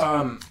perfect.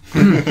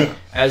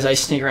 As I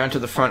sneak around to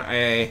the front,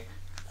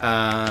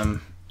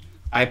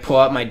 I pull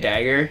out my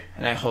dagger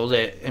and I hold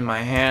it in my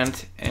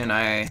hand and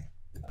I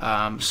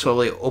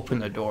slowly open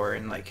the door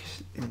and Okay.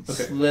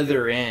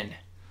 slither in.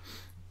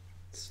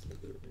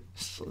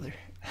 Slither.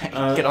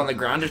 Get on the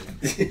ground.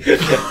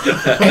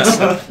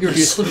 You're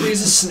as slippery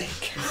as a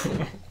snake.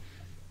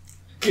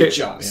 Okay, Good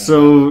job.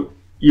 So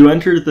you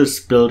enter this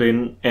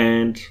building,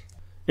 and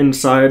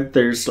inside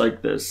there's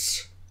like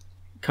this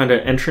kind of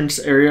entrance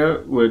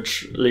area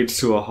which leads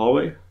to a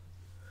hallway.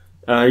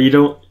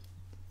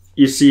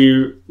 You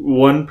see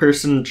one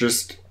person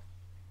just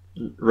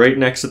right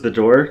next to the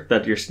door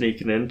that you're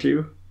sneaking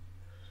into.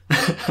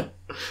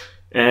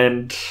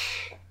 And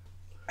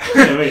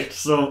wait,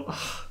 so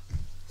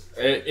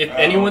If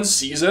anyone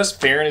sees us,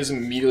 Farron is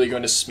immediately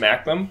going to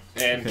smack them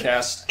and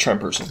cast Charm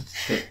Person.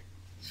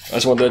 I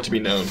just want that to be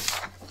known.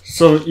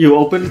 So you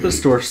open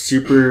this door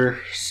super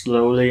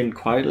slowly and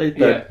quietly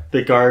that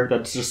the guard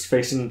that's just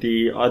facing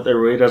the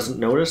other way doesn't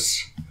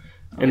notice.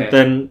 And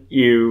then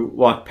you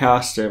walk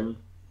past him.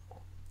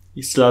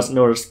 He still hasn't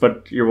noticed,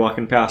 but you're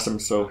walking past him,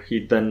 so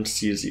he then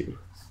sees you.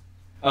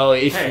 Oh,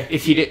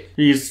 if he did...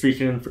 He's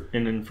speaking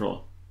in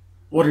Infernal.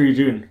 What are you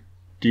doing?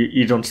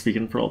 You don't speak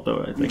Infernal,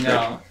 though, I think.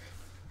 No.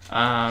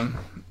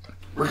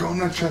 We're going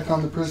to check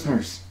on the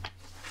prisoners.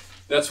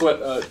 That's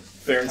what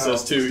Farron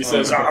says too. He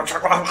says,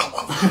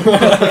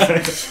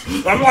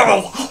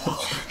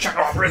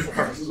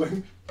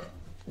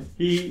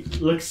 He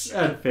looks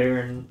at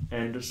Farron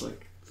and is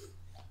like...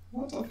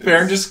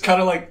 Farron just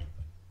kind of like,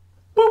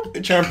 boop,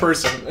 a charm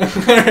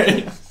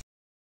person.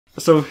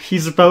 So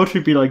he's about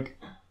to be like...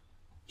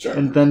 Charm.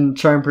 And then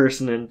charm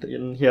person,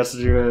 and he has to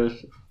do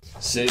a...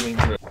 Saving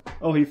throw.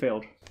 Oh, he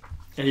failed.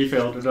 And he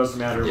failed. It doesn't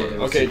matter what it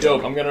was. Okay,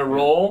 dope. I'm gonna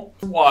roll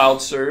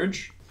Wild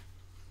Surge.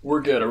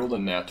 We're good. I rolled a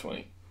nat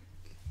 20.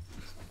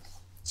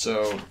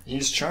 So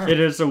he's charmed. It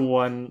is a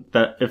 1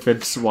 that if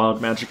it's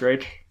wild magic,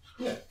 right?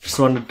 Yeah. Just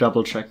want to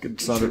double check.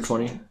 It's not a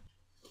 20.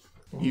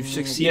 You've Yeah,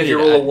 succeeded. if you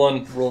roll a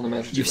 1, roll the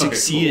magic. You've Okay,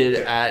 succeeded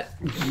cool. Okay.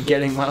 at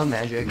getting wild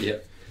magic. Yeah.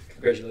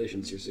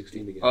 Congratulations, you're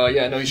 16 again.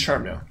 Yeah, no, he's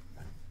charmed now.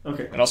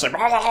 Okay. And I'll say, take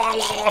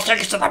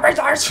us to the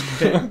prisoners.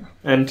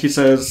 And he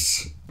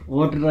says,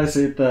 what did I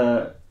say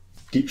the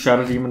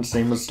Shadow Demon's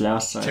name was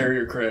last time? Terry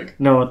or Craig.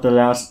 No, in the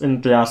last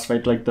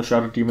fight, like the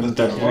Shadow Demon The that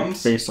dead took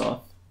ones? face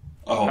off.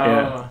 Oh,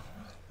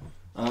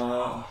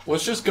 Yeah.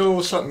 Let's just go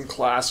with something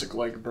classic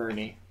like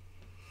Bernie.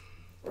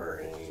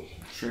 Bernie.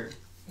 Sure.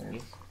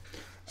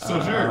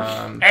 so sure.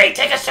 Hey,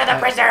 take us to the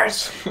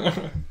prisoners.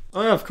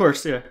 Oh, yeah, of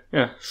course, yeah.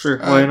 Yeah, sure,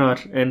 why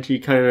not? And he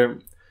kind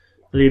of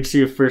leads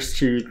you first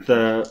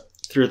to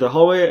through the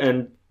hallway,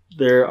 and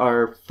there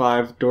are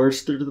 5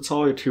 doors through this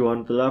hallway, 2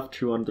 on the left,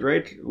 2 on the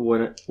right,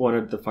 one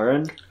at the far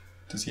end.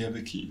 Does he have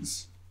the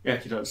keys? Yeah,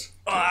 he does.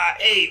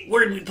 Hey,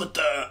 where did we put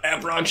the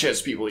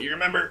Avranches people? You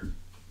remember?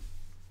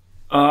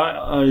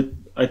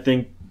 I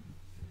think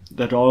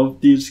that all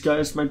of these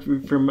guys might be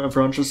from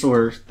Avranches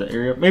or the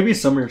area. Maybe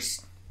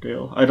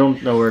Summersdale. I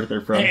don't know where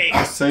they're from.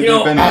 I say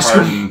they've been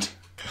pardoned.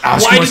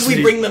 Why did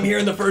we bring them here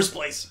in the first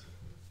place?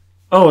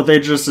 Oh, they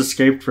just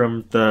escaped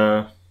from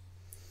the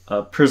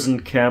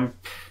prison camp,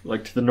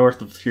 like to the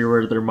north of here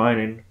where they're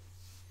mining.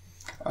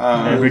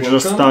 And we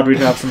just thought we'd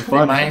have some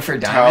fun. Mining for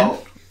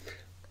diamond?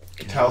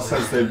 Tal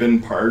says they've been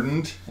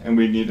pardoned, and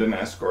we need an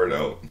escort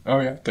out. Oh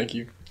yeah, thank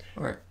you.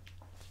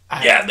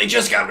 Yeah, they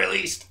just got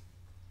released.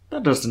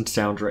 That doesn't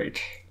sound right.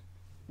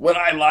 Would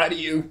I lie to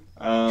you?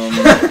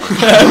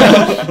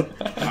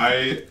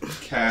 I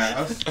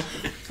cast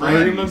friends.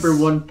 I remember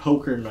one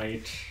poker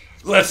night.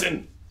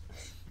 Listen,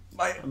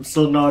 I'm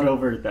still not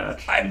over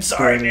that. I'm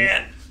sorry, Bernie.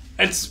 man.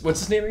 What's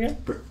his name again?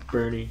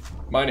 Bernie.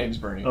 My name's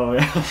Bernie. Oh,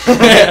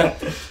 yeah.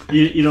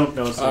 you don't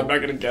know. So. I'm not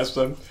gonna guess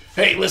them.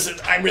 Hey, listen,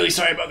 I'm really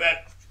sorry about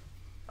that.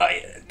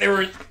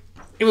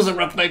 It was a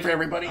rough night for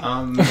everybody.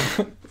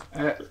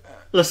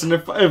 Listen,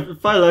 if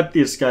I let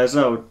these guys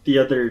out, the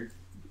other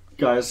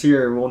guys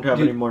here won't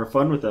have any more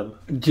fun with them.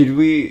 Did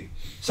we...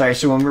 Sorry,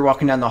 so when we're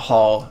walking down the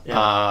hall,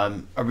 Yeah.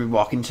 are we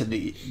walking to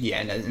the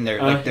end and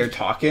they're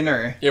talking,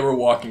 or... Yeah, we're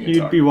walking and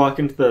You'd talking. be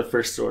walking to the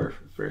first door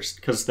first,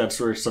 because that's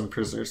where some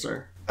prisoners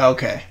are.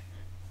 Okay.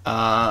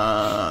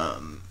 I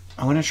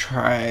want to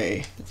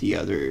try the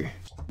other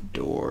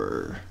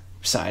door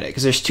side,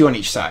 because there's 2 on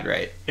each side,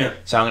 right? Yeah.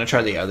 So I'm going to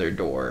try the other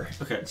door.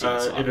 Okay, See if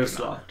it's it locked is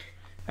or not. locked.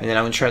 And then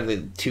I'm going to try the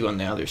 2 on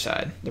the other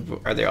side.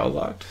 Are they all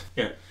locked?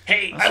 Yeah.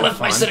 Hey, That's I left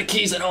my fun. set of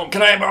keys at home.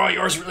 Can I borrow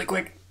yours really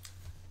quick?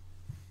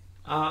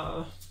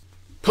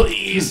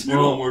 Please.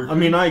 Well, I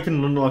mean, I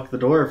can unlock the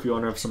door if you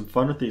want to have some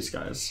fun with these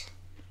guys.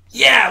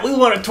 Yeah, we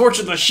want to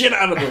torture the shit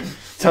out of them.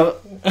 So,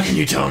 can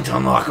you tell them to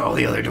unlock all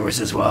the other doors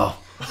as well?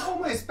 Oh,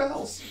 my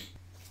spells.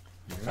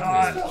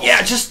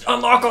 Yeah, just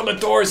unlock all the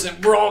doors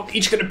and we're all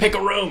each gonna pick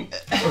a room.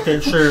 Okay,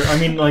 sure. I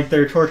mean, like,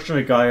 they're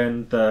torturing a guy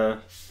in the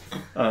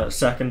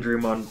second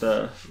room on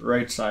the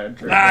right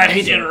side. Right I'd now,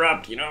 hate to so-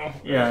 interrupt, you know.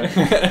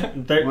 Yeah.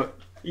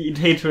 You'd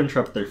hate to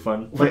interrupt their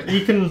fun. But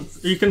you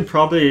can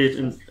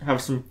probably have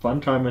some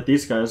fun time with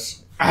these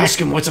guys. Ask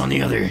him what's on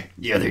the other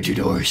 2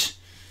 doors.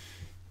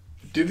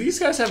 Do these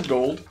guys have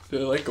gold? Do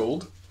they like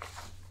gold?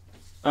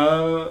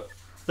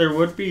 There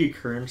would be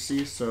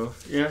currency, so,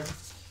 yeah.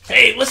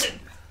 Hey, listen,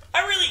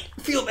 I really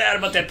feel bad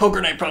about that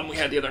poker night problem we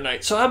had the other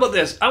night. So how about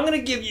this? I'm gonna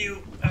give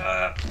you,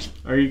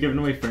 Are you giving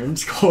away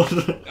friends gold?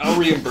 I'll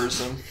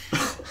reimburse him.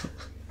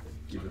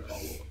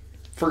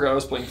 Forgot I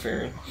was playing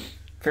Farron.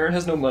 Farron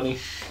has no money.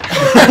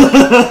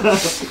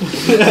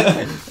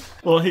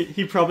 Well,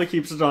 he probably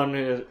keeps it on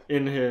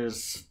in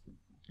his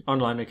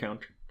online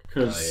account.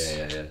 Cause,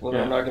 Yeah. Well,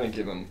 Yeah. I'm not gonna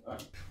give him.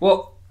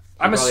 Well,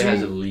 I'm Probably has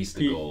at assuming. least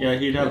the gold. yeah,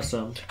 he'd have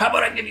some. how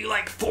about I give you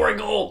like 4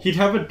 gold? He'd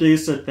have at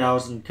least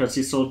 1,000 because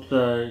he sold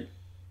the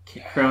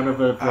Crown of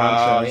Avranches.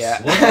 Oh,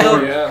 yeah.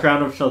 Oh, yeah.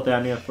 Crown of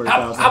Chaldania for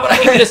How 1,000. about I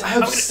give you this? I I'm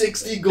have gonna-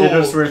 60 It gold.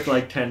 was worth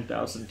like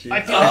 10,000 too.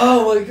 I feel,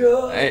 Oh my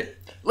god.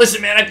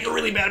 listen, man, I feel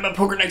really bad about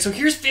poker night. So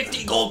here's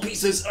 50 gold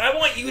pieces. I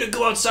want you to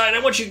go outside. I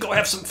want you to go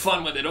have some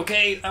fun with it,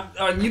 okay?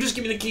 You just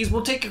give me the keys.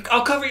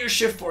 I'll cover your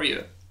shift for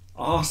you.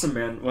 Awesome,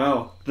 man.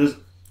 Wow.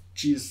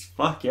 Jeez,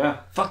 fuck yeah.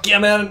 Fuck yeah,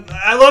 man.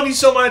 I love you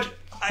so much.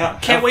 I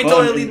can't wait till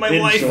I leave my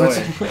wife.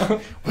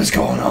 What's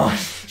going on?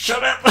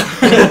 Shut up.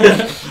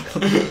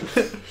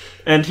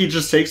 And he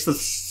just takes the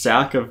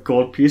sack of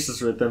gold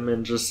pieces with him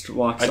and just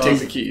walks I off. take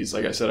the keys.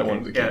 Like I said, I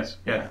wanted the keys.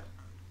 Yeah.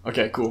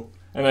 Okay, cool.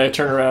 And then I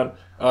turn around.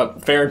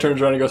 Farron turns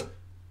around and goes,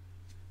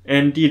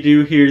 And you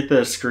do hear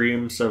the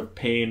screams of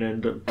pain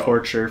and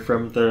torture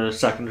from the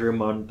second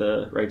room on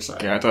the right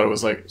side. yeah, I thought it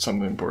was like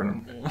something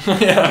important.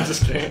 Yeah, I'm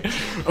just kidding.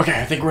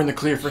 Okay, I think we're in the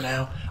clear for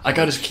now. I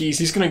got his keys.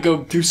 He's gonna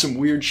go do some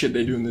weird shit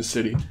they do in this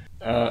city.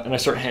 And I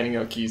start handing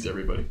out keys to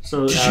everybody.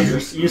 So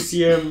you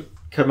see him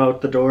come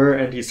out the door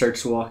and he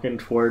starts walking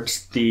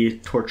towards the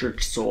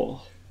tortured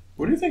soul.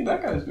 What do you think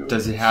that guy's doing?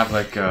 Does he have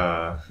like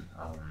a?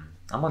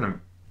 I'm on the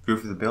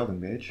roof of the building,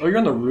 bitch. Oh, you're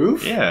on the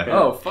roof? Yeah.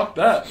 Oh, fuck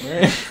that.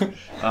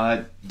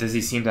 Does he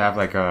seem to have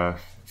like a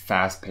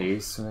fast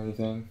pace or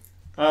anything?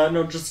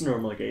 No, just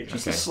normal gauge.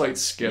 Just a slight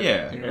skip.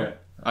 Yeah. You know? Yeah.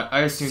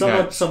 I assume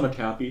that. Somewhat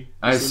happy.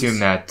 I assume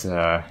that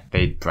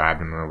they bribed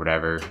him or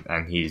whatever,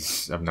 and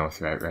he's of no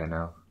threat right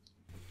now.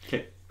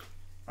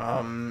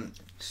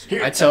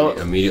 Here. I tell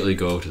Immediately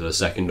go to the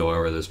second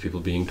door where there's people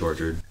being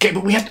tortured. Okay,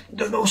 but we have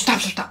to. No,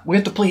 stop. We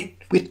have to play.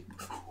 We have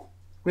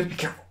to be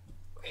careful.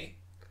 Okay.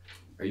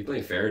 Are you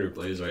playing Farron or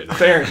Blaze right now?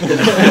 Farron. We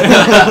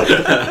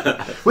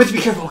have to be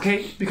careful,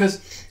 okay? Because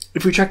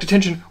If we attract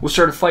attention, we'll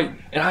start a fight,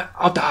 and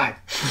I'll die.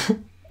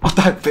 I'll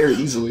die very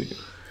easily.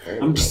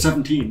 I'm just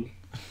 17.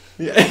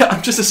 Yeah,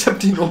 I'm just a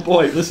 17-year-old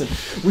boy. Listen,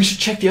 we should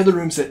check the other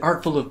rooms that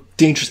aren't full of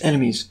dangerous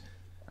enemies.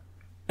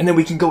 And then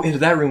we can go into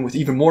that room with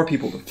even more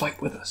people to fight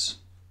with us.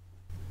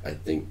 I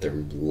think they're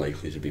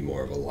likely to be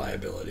more of a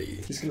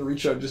liability. He's gonna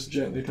reach out, just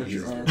gently touch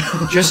your arm.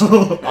 just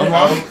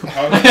unlock.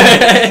 How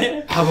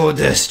How about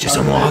this? Just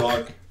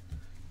unlock.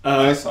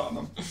 I saw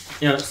them.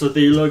 Yeah, so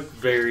they look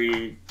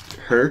very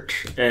hurt,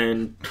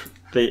 and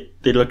they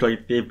look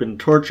like they've been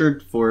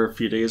tortured for a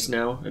few days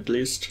now, at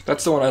least.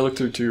 That's the one I looked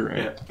through too, right?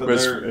 Yeah, but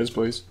His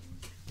place.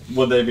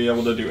 Would they be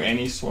able to do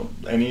any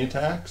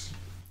attacks?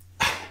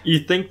 You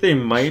think they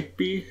might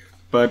be,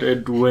 but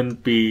it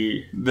wouldn't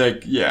be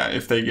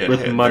If they get with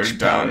hit, much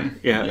they're power. done.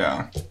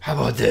 Yeah. How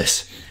about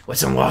this?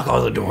 Let's unlock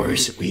all the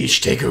doors. We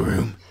each take a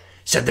room,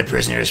 set the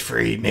prisoners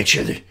free, make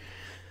sure that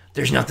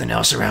there's nothing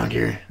else around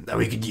here that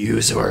we could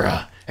use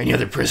or any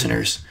other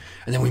prisoners,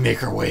 and then we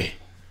make our way.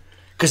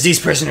 Because these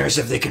prisoners,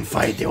 if they can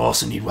fight, they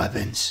also need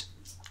weapons.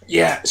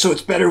 Yeah, so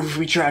it's better if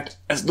we attract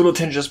as little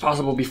attention as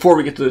possible before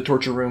we get to the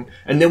torture room,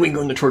 and then we can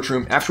go in the torture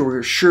room after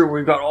we're sure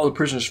we've got all the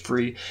prisoners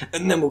free,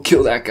 and then we'll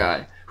kill that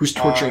guy who's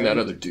torturing that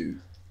other dude.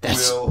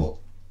 That's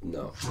Will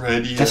No.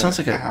 ready That sounds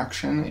like a-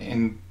 action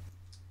in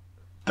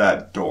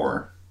that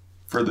door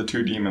for the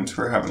two demons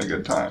who are having a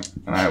good time,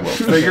 and I will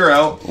figure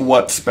out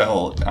what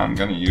spell I'm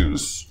going to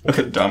use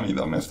to dummy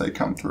them if they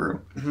come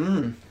through.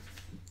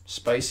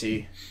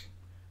 spicy.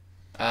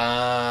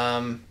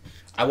 I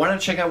want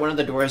to check out one of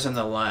the doors on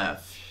the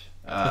left.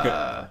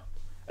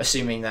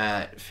 Assuming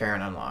that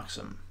Farron unlocks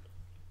them.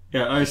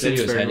 Yeah, I He said see.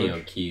 he was handing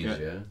out keys,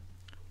 Yeah.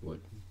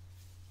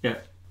 yeah?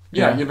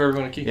 Yeah, give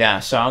everyone a key. Yeah,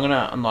 so I'm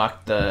gonna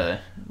unlock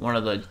one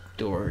of the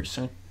doors.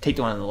 So take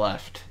the one on the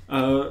left.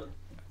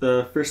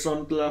 The first one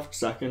on the left,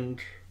 second.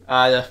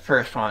 The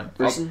first one.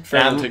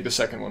 Farron will take the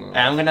second one. And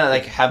I'm gonna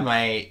have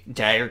my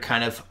dagger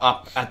kind of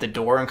up at the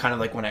door, and kind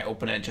of when I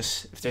open it,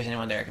 just if there's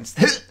anyone there, I can.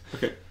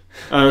 Okay.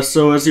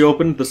 So as you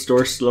open this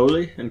door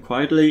slowly and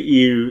quietly,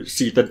 you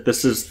see that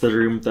this is the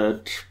room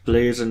that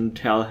Blaze and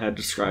Tal had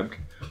described.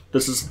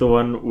 This is the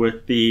one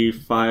with the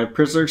 5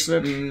 prisoners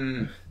in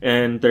it,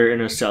 and they're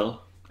in a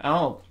cell.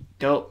 Oh,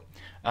 dope.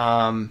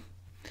 I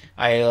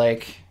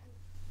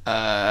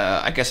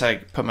guess I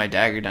put my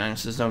dagger down,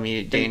 so there's no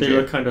immediate They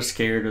danger. look kind of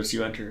scared as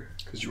you enter.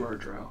 Because you are a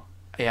drow.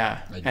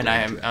 Yeah, and I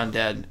am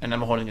undead, and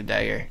I'm holding a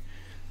dagger.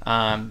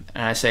 And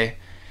I say,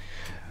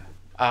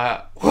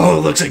 "Whoa,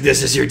 looks like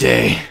this is your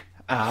day."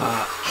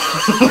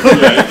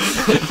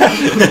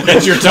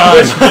 It's your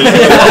time!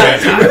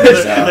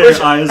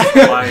 Their eyes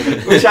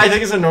wide. Which I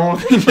think is a normal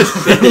thing to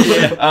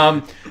say.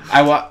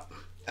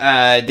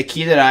 The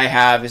key that I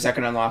have, is that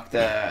going to unlock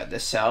the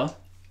cell?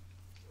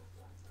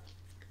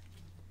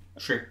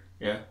 Sure.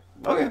 Yeah.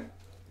 Okay.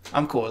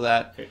 I'm cool with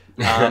that. Okay.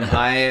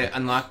 I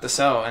unlock the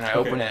cell and I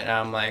open it and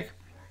I'm like,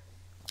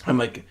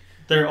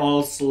 They're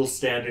all still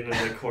standing in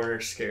the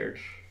corner, scared.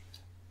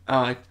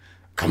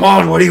 come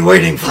on, what are you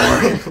waiting for?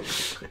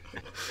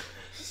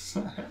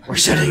 We're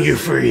setting you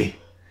free.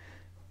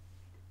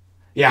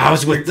 Yeah, I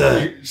was with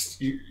the...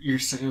 You're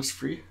setting us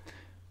free?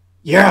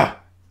 Yeah,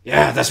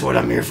 that's what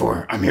I'm here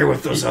for. I'm here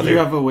with those You other...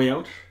 have a way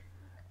out?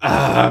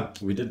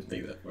 We didn't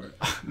think that far.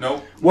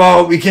 Nope.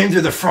 Well, we came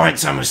through the front,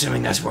 so I'm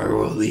assuming that's where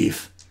we'll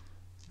leave.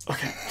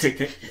 Okay,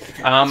 take it.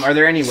 Are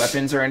there any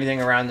weapons or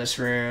anything around this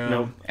room?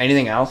 No.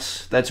 Anything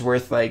else that's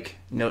worth,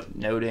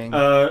 noting?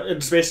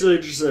 It's basically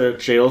just a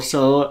jail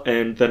cell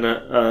and then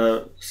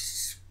a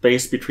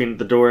space between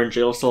the door and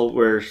jail cell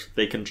where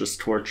they can just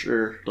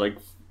torture,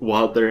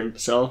 while they're in the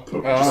cell.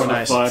 Oh, Just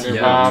nice. fun.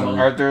 Yeah.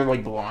 Are there,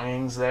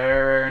 belongings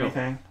there or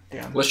anything?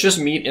 Damn. Let's just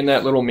meet in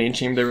that little main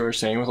chamber we were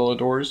saying with all the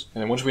doors,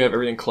 and then once we have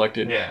everything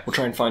collected, Yeah. we'll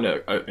try and find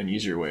an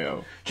easier way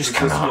out. Just It's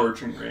come a on.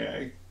 scorching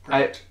ray.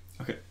 I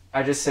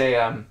just say,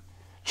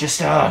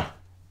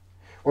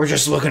 we're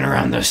just looking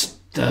around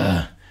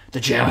the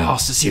jail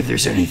house to see if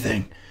there's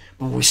anything,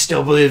 but we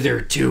still believe there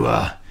are two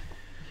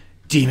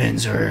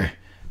demons or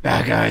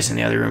bad guys in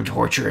the other room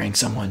torturing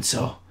someone.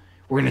 So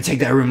we're gonna take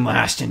that room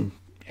last and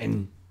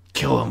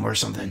kill them or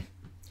something.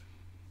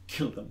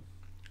 Kill them.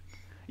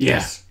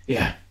 Yeah,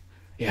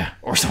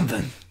 or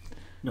something.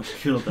 No,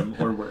 kill them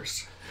or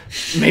worse.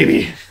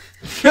 Maybe.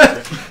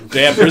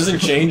 Damn, prison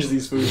changed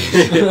these foods.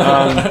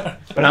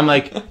 But I'm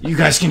like, you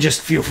guys can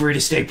just feel free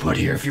to stay put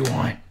here if you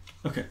want.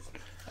 Okay.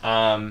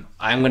 I'm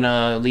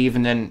gonna leave,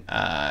 and then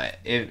I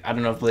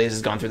don't know if Blaze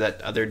has gone through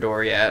that other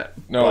door yet.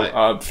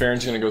 No,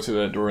 Farron's gonna go through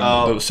that door,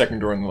 the second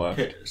door on the left.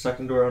 Okay,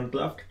 second door on the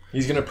left.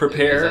 He's gonna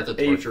prepare Is that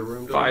the torture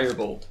room door?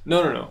 firebolt.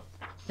 No.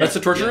 That's the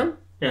torture room?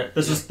 Yeah,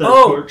 this is the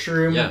torture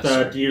room Yeah,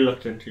 that you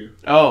looked into.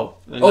 Oh,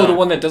 the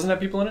one that doesn't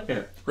have people in it?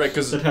 Yeah. Right,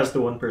 because... That has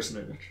the one person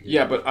in it.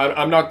 Yeah, but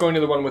I'm not going to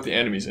the one with the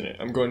enemies in it.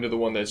 I'm going to the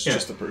one that's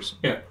just the person.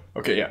 Yeah.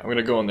 Okay, yeah, I'm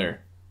gonna go in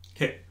there.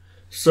 Okay.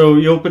 So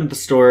you open the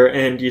store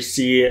and you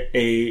see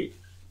a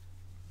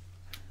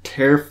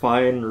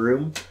terrifying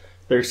room.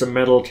 There's a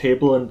metal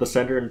table in the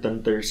center, and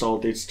then there's all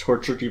these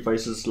torture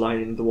devices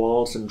lining the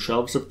walls and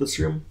shelves of this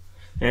room.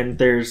 And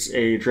there's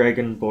a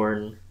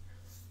dragonborn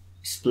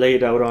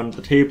splayed out on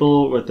the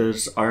table with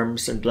his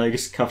arms and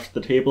legs cuffed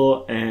to the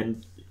table,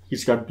 and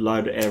he's got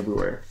blood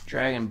everywhere.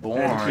 Dragonborn.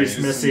 And he's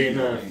missing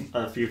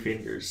a few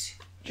fingers.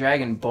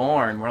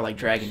 Dragonborn, more like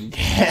Dragon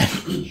Dead.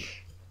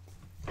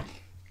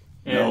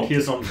 And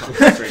he's on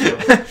conscious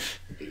right now.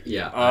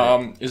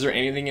 Yeah. Is there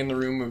anything in the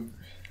room of...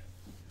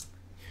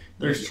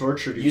 There's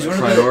torture Use devices.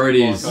 one of the-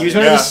 Priorities. Use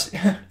one of these.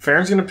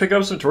 Farron's gonna pick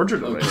up some torture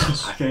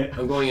devices. Okay.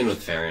 I'm going in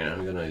with Farron.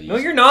 I'm gonna use... No,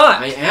 you're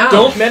not! I am.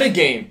 Don't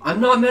metagame! I'm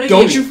not metagaming.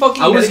 Don't you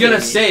fucking I was metagame gonna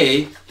me.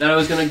 say that I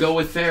was gonna go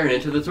with Farron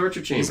into the torture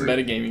He's chamber.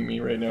 metagaming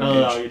me right now. I'll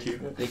allow Gage. you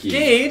to. Thank you.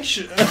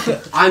 Gage!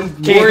 I'm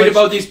Okay, worried but-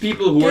 about these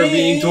people who are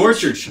being Gage.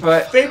 tortured.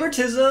 But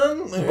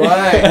Favoritism!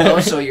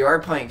 also, you are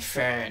playing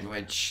Farron,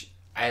 which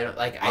I don't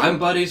like. I'm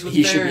buddies with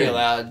He Farron. should be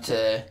allowed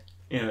to.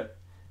 Yeah.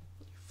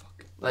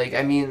 Like,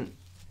 I mean,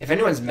 if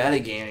anyone's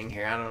metagaming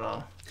here, I don't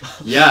know.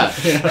 Yeah.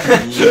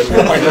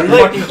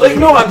 like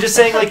no, I'm just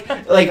saying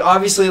like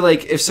obviously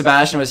like if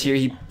Sebastian was here,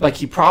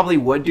 he probably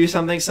would do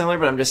something similar,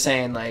 but I'm just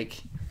saying like,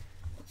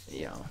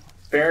 you know.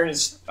 Farron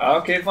is...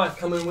 Okay, fine.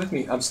 Come in with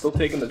me. I'm still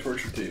taking the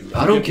torture too.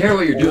 I don't care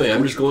what you're doing.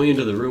 I'm just going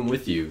into the room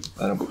with you.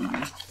 I don't believe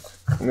you.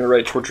 I'm gonna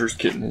write torture's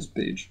kit in his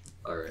page.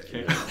 Alright.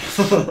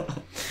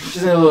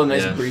 Just in a little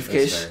nice Yeah,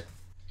 briefcase. that's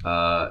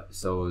fair.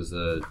 So is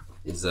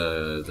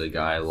the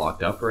guy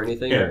locked up or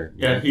anything? Yeah. Or?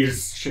 Yeah,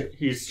 he's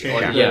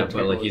chained. Yeah,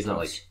 but like he's not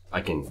like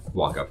I can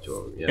walk up to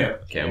him. Yeah. Yeah.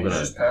 Okay, I'm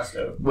gonna passed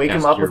out. Wake him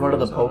Cast up Cure with one of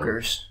the Wounds on him.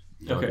 pokers.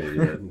 Okay.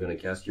 I'm gonna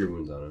cast Cure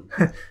Wounds on him.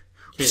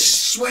 Okay.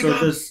 So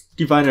this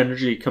divine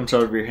energy comes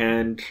out of your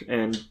hand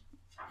and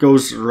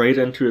goes right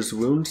into his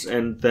wounds,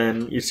 and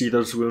then you see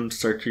those wounds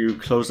start to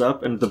close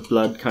up and the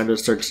blood kind of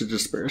starts to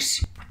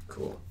disperse.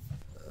 Cool.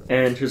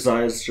 And his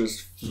eyes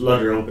just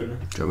flutter open.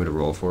 Do you want me to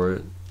roll for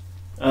it?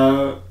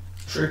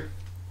 Sure.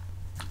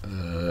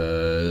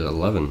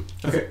 11.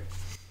 Okay.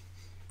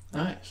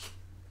 Nice.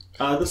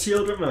 This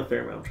healed him a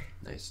fair amount.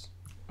 Nice.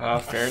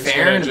 Farron's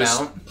Fair gonna just...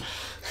 amount.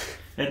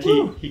 And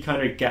he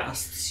kind of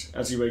gasps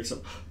as he wakes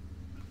up.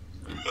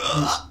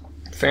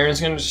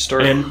 Farron's gonna just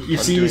start... And you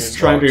see undoing he's his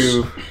trying box.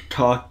 to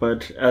talk,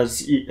 but as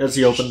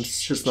he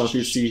opens his mouth,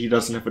 you see he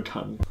doesn't have a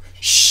tongue.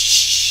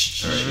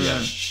 Alright,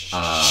 yeah.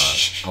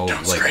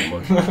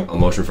 I'll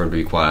motion for him to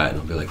be quiet,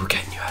 and I'll be like, "We're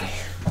getting you out of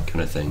here,"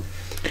 kind of thing.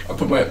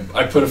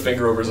 I put a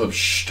finger over his lips.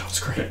 Shh! Don't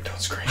scream!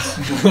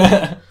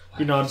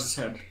 He nods his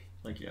head.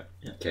 Like, yeah.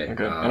 Okay.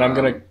 Okay, and I'm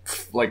gonna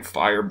like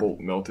firebolt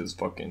melt his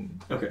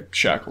fucking Okay.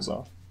 shackles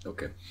off.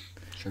 Okay.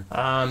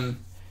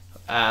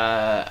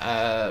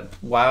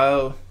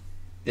 While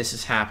this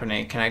is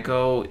happening, can I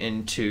go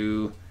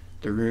into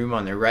the room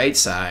on the right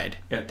side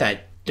Yeah.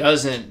 that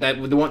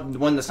the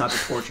one that's not the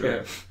torture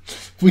room?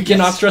 We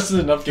cannot stress this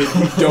enough, Gabe.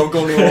 We don't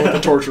go anywhere with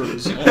the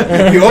torturers.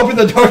 You open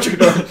the torture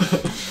door.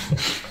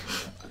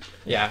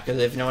 Yeah,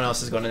 because if no one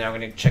else is going in there, I'm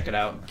going to check it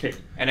out. Okay.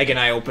 And again,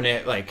 I open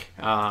it like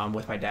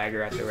with my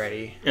dagger at the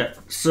ready. Yeah.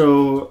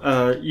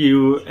 So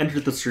you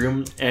enter this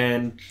room,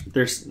 and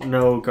there's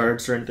no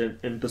guards or anything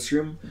in this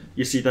room.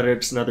 You see that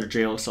it's another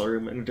jail cell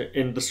room, and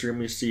in this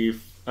room you see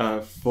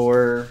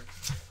 4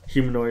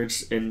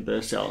 humanoids in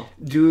the cell.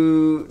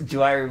 Do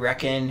I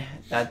reckon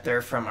that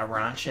they're from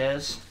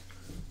Aranches?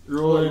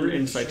 Roll an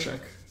insight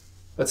check.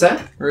 What's that?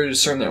 I already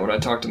discerned that when I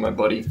talked to my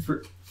buddy.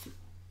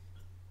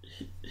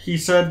 He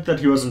said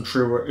that he wasn't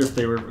sure if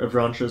they were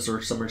Avranches or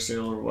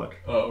Summersale or what.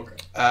 Oh,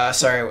 okay.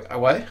 Sorry,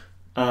 what?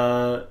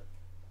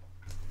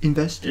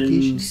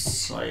 Investigation.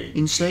 Insight.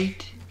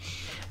 Insight.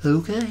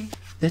 Okay,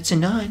 that's a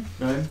 9.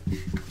 9.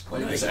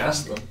 Well, you just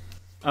asked them.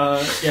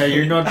 Yeah,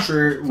 you're not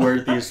sure where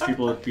these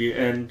people would be,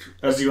 and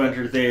as you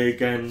enter, they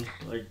again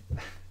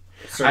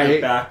sort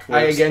of back towards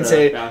I again the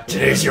say, back of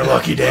 "Today's the- your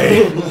lucky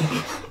day."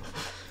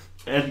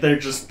 And they're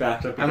just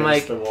backed up I'm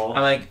against like, the wall.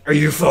 are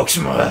you folks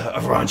from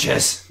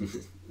Aranches?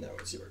 Now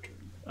it's your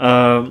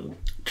turn.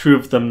 two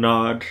of them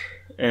nod,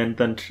 and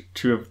then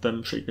two of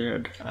them shake their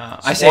head. I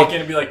Walk say, in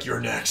and be like,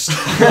 "You're next."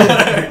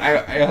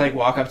 I like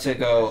walk up to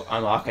go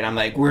unlock it. I'm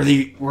like, where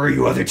are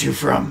you other two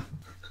from?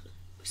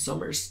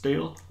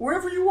 Summersdale.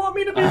 Wherever you want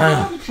me to be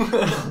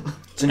from.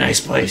 It's a nice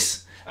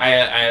place. I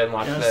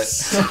unlock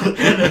Yes.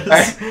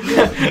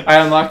 I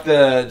unlock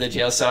the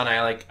jail cell and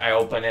I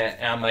open it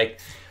and I'm like,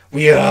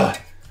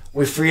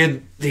 we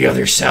freed the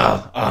other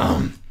cell.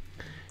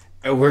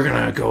 And we're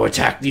gonna go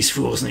attack these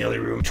fools in the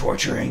other room,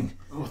 torturing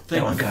Oh,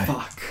 that one thank guy.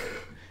 fuck.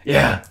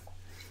 Yeah,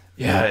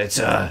 it's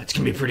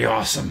gonna be pretty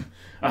awesome.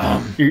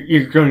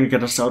 You're going to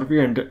get us out of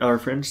here and our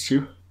friends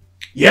too?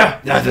 Yeah,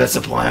 that's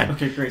the plan.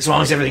 Okay, great. As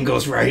long as everything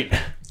goes right.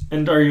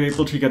 And are you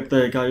able to get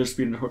the guy who's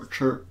being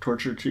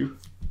tortured too?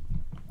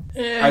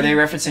 Are they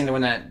referencing the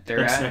one that they're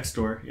That's at? next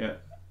door, yeah.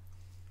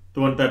 The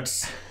one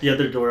that's the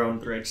other door on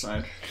the right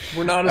side.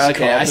 We're not as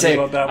Okay, I confident say,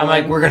 about that I'm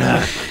one. like,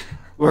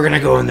 we're gonna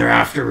go in there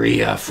after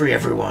we free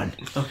everyone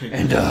Okay.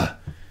 and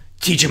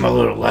teach them a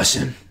little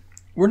lesson.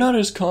 We're not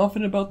as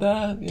confident about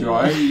that. Do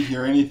I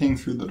hear anything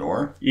through the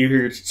door? You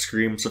hear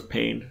screams of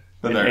pain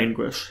and there-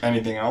 anguish.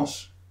 Anything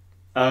else?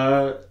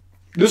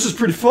 This is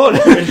pretty fun.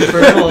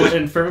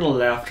 Infernal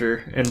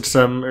laughter and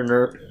some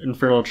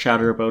infernal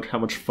chatter about how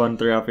much fun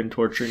they're having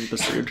torturing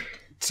this dude.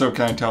 So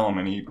can I tell how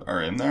many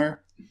are in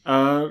there?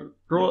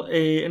 Roll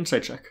a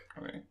insight check.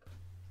 Okay.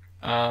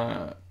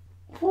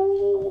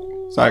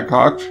 Is Is that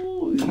cocked?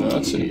 No,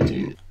 that's an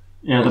 18.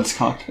 Yeah, that's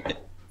cocked.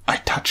 I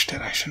touched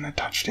it. I shouldn't have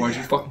touched it. Why'd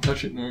you fucking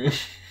touch it?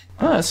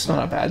 Oh, that's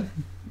not bad.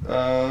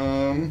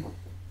 I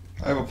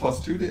have a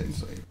 +2 to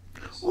insight.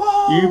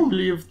 You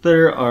believe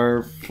there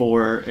are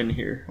 4 in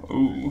here.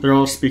 Ooh. They're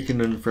all speaking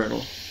in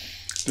Infernal.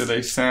 Do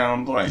they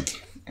sound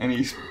like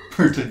any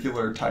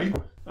particular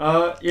type?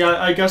 Yeah,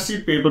 I guess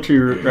you'd be able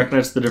to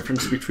recognize the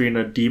difference between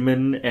a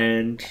demon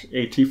and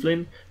a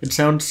tiefling. It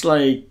sounds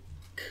like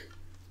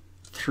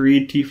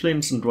 3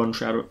 tieflings and 1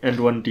 shadow and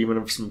 1 demon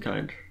of some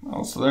kind.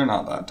 Oh, so they're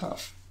not that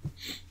tough.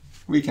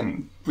 We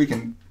can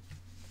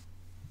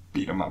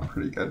beat them up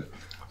pretty good.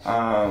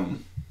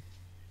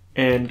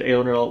 And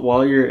Aeonor,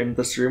 while you're in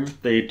this room,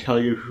 they tell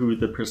you who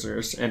the prisoner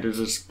is, and it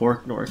is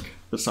Borknork,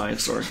 the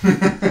science orc.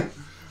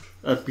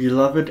 A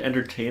beloved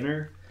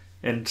entertainer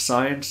and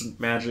science and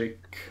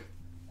magic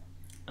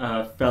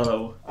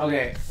fellow.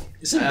 Okay.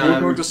 Isn't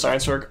Borgnor the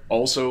Science Orc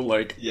also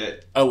like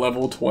a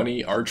level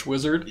 20 arch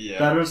wizard?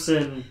 That was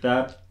in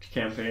that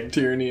campaign.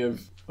 Tyranny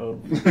of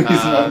He's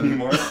not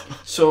anymore.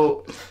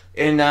 So,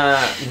 in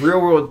real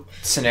world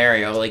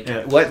scenario, like,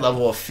 Yeah. what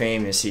level of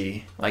fame is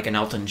he? Like an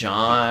Elton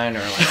John,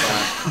 or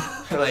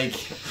like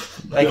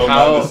like Bill Nye,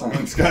 how the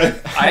science guy.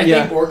 I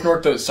Yeah. think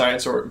Borgnor the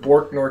Science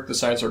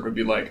Orc would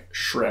be like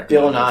Shrek.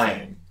 Bill level Nye.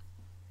 fame.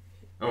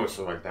 Oh,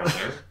 so like down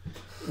there?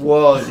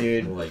 Whoa,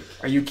 dude, Like,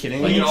 are you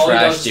kidding Like, me? all he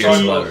trash does is deer talk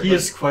slaughter. about He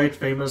is quite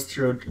famous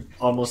throughout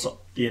almost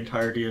the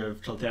entirety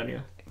of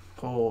Titania.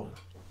 Oh.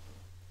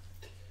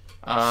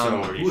 So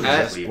are you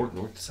as-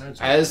 exactly-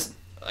 As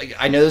like,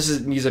 I know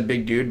he's a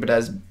big dude, but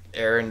as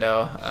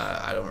Arendelle,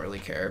 I don't really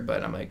care.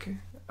 But I'm like,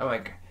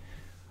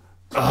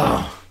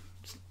 oh,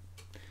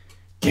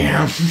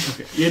 damn.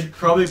 Okay. You'd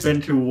probably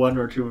been to 1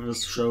 or 2 of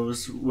his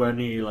shows when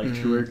he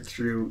toured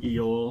through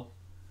EOL.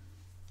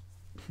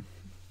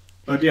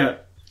 But yeah,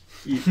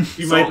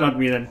 he might not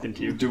mean anything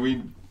to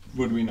you.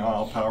 Would we know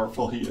how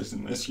powerful he is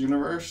in this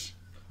universe?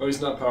 Oh,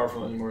 he's not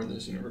powerful anymore in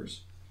this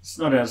universe. It's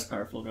not as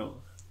powerful, no.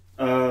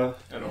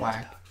 At all.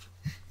 Whack.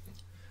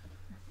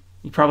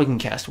 You probably can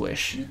cast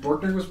Wish.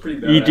 Borgnor was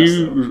pretty badass. You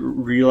do though.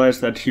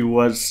 realize that he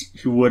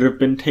would have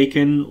been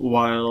taken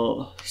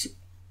while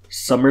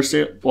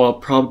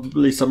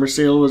probably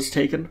Summersdale was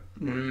taken.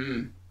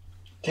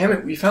 Damn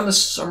it, we found the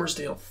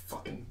Summersdale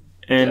fucking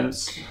And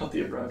depths, not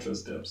the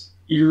Abranches depths.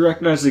 you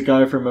recognize the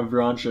guy from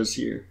Avranches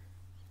here.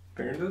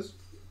 Fingertips?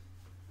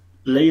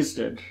 Blaze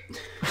did.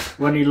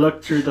 When he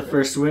looked through the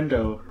first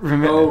window.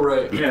 Oh,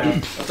 right. Yeah. I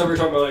thought we were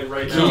talking about like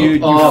right now.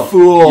 Dude, you Oh,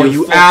 fool! you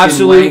You fucking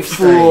absolute wank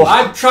fool!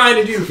 I'm trying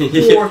to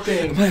do 4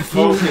 things.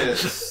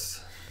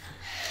 Focus.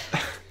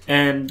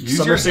 And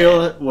Use your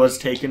Summersdale was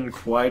taken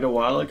quite a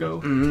while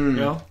ago. You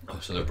know? oh,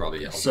 so they're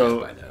probably all So-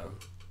 dead by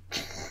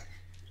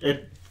now.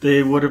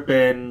 They would have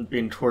been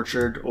being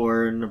tortured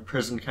or in a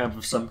prison camp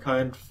of some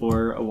kind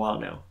for a while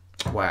now.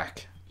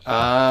 Whack.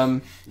 Yeah,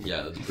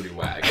 that's pretty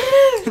whack.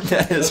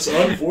 That That's is,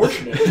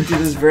 unfortunate. dude, this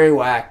is very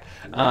whack.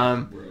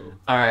 All Bro.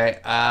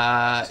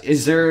 right.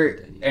 Is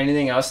there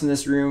anything else in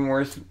this room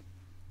worth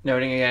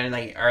noting again?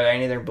 Like, are there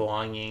any other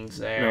belongings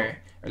there?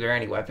 Are there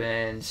any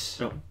weapons?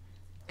 No.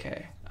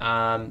 Okay.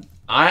 I'm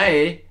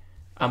like,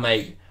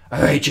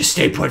 all right, just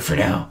stay put for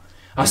now.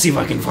 I'll see if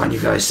I can find you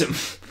guys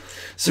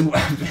some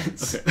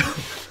weapons. Okay.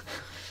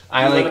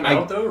 I You like, let them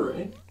out though,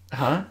 right?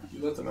 huh?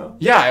 You let them out?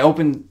 Yeah, I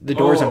opened the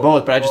doors on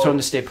both, but I just told them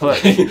to stay put.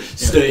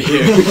 Stay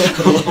here.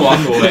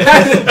 Walk away.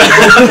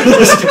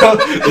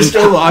 They're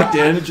still locked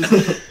in.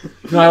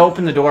 No, I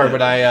opened the door,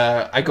 but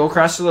I go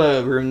across to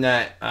the room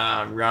that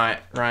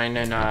Ryan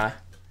and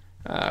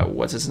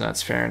what's his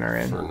nuts Farron are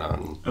in. For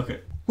none.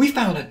 Okay. We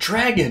found a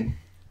dragon.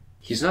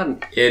 He's not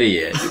an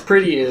idiot.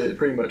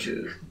 Pretty much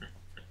is.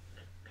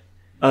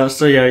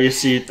 So yeah, you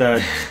see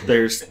that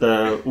there's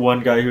the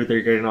one guy who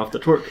they're getting off the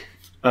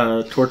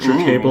torture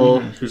table,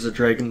 who's a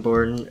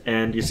dragonborn,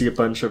 and you see a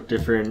bunch of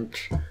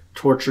different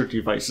torture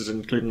devices,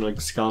 including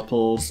like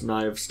scalpels,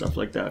 knives, stuff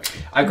like that.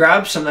 I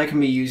grabbed some that can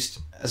be used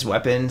as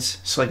weapons.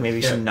 So like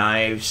maybe some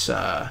knives.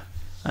 I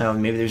don't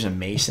know. Maybe there's a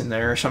mace in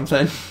there or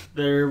something.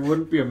 There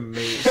wouldn't be a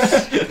mace,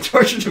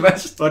 Torture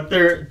device. but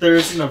there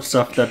is enough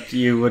stuff that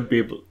you would be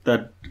able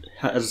that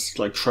has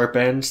like sharp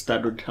ends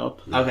that would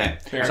help. Okay.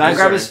 So I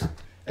grab as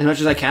much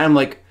as I can. I'm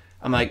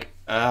like,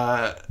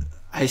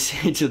 I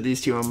say to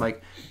these two, I'm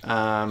like,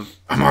 I'm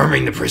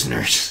arming the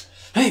prisoners.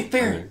 Hey,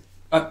 Baron.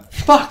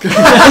 Fuck.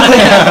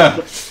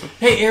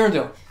 Hey,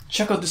 Arendelle,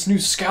 check out this new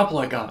scalpel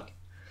I got.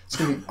 It's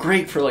gonna be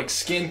great for like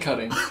skin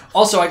cutting.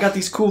 Also, I got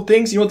these cool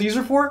things. You know what these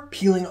are for?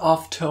 Peeling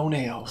off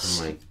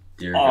toenails. Oh my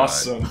dear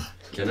Awesome. God.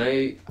 Can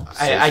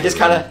I just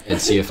kinda-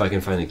 and see if I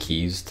can find the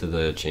keys to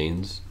the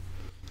chains?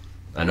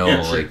 I know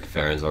Yeah, sure. like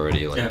Farron's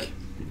already like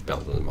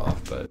belted them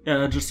off, but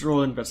Yeah, just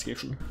roll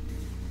investigation.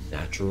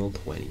 natural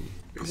 20.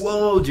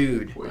 Whoa,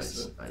 dude.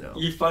 Nice. I know.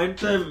 You find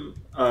them.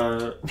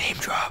 Name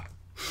drop.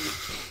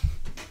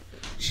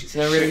 Is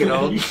that really good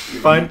old? You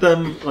find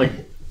them like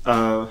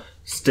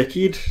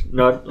stickied,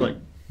 not like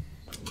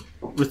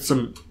with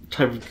some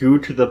type of goo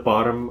to the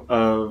bottom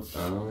of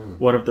Oh,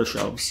 one of the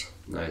shelves.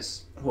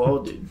 nice.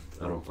 Whoa, dude.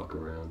 I don't fuck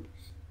around.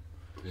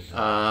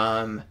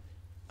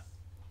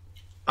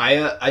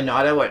 I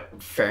nod at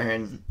what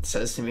Farron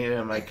says to me, and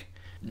I'm like,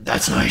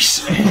 "That's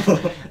nice."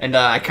 And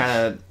I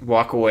kind of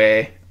walk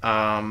away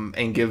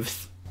and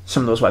give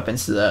some of those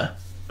weapons to the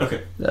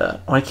Okay.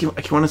 I keep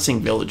wanting to sing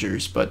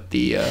villagers, but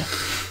the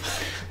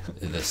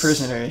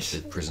prisoners.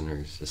 The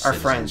prisoners. The our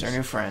friends, our citizens,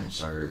 new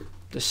friends, our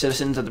the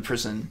citizens of the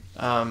prison.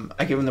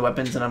 I give them the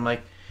weapons, and I'm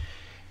like,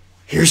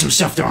 "Here's some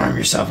stuff to arm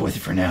yourself with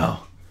for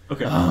now."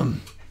 Okay.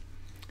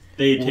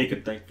 They take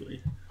it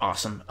thankfully.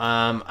 Awesome.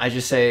 I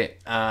just say,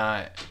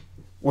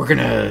 we're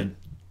gonna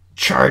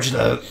charge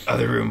the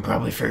other room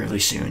probably fairly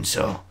soon,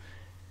 so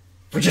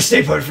we just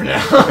stay put for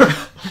now.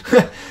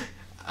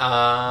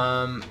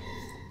 I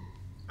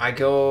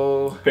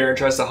go. Baron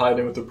tries to hide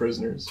in with the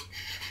prisoners.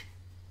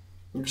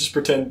 Just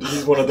pretend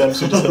he's one of them,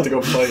 so he doesn't have to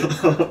go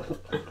fight.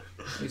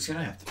 He's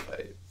gonna have to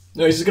fight.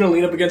 No, he's just gonna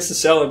lean up against the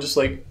cell and just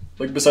like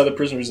beside the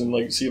prisoners and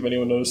like see if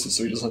anyone notices,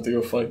 so he doesn't have to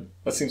go fight.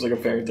 That seems like a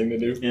fair thing to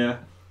do. Yeah.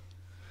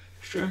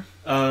 Sure.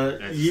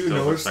 It You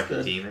still notice looks like a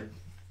that demon.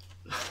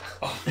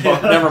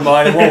 Fuck, never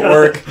mind, it won't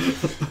work.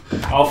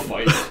 I'll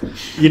fight.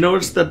 you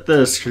notice that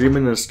the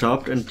screaming has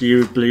stopped, and do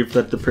you believe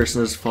that the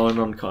person has fallen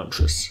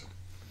unconscious?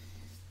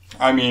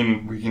 I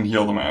mean, we can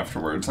heal them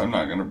afterwards. I'm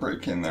not going to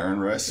break in there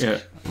and risk. Yeah.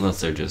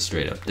 unless they're just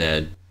straight up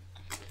dead.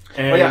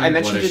 And Oh yeah, I What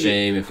mentioned a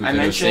shame if we could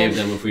have saved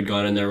them if we'd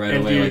gone in there right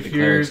and away, you like the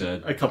hear cleric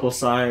said. a couple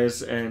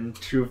sighs, and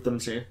two of them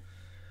say,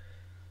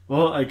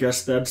 "Well, I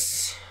guess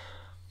that's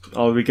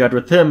all we got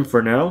with him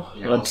for now.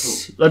 Yeah,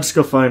 let's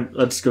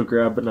go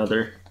grab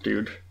another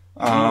dude."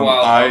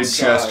 Meanwhile, I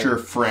outside- gesture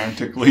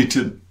frantically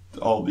to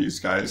all these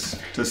guys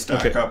to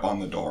stack Okay. up on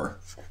the door.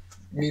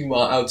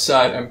 Meanwhile,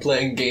 outside, I'm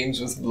playing games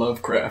with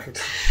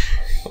Lovecraft.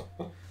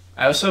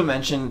 I also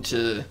mentioned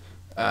to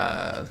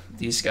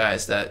these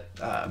guys that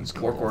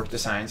Orc the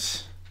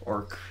Science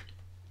Orc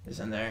is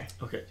in there.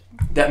 Okay.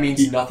 That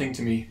means nothing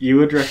to me. You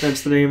would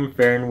recognize the name.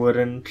 Farron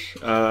wouldn't.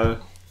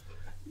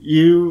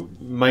 You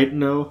might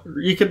know.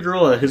 You could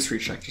roll a history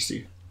check to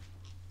see.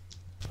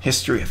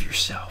 History of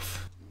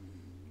yourself.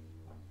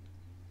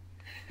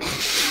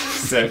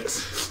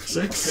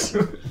 6.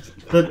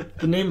 The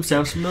name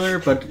sounds familiar,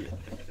 but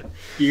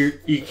you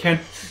can't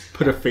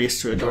put a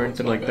face to it or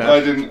anything like I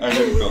that. didn't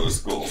go to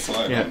school, so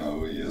I Yeah. don't know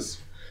who he is.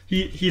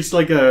 He's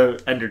like a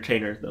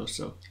entertainer though,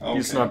 so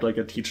he's Okay. not like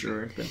a teacher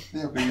or anything.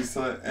 Yeah, but he's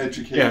an Yeah,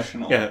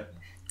 educational yeah,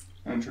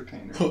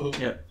 entertainer.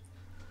 yeah.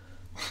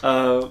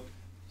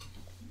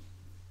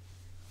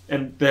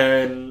 And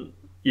then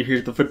you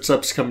hear the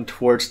footsteps come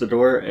towards the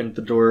door, and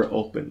the door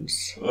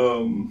opens.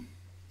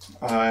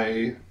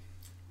 I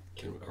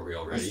Are we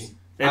all ready?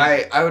 And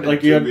I would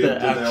like you had did, the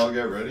did they action. all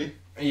get ready?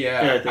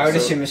 yeah, Yeah, I think I would so.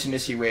 assume as soon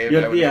as he waved, You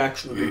I have would- the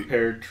action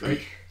prepared,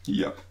 right?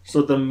 Yep.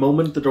 So the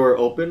moment the door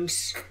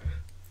opens,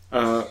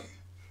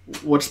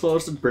 what spell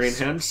is it? Burning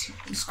Hands?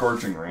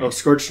 Scorching rain. Oh,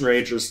 Scorching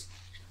Rage just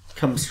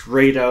comes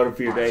right out of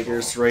your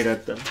daggers, right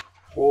at them.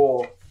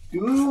 Oh,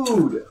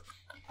 dude.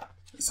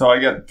 So I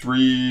get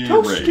 3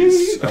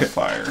 rays of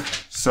fire.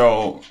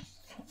 So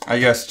I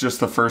guess just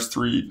the first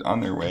 3 on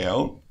their way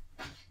out,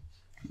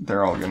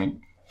 they're all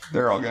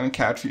gonna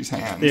catch these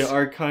hands. They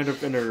are kind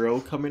of in a row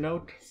coming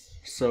out,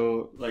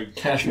 so like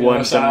Catch me one,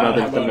 then outside,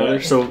 another, how then about another.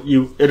 that? So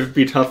it'd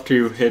be tough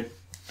to hit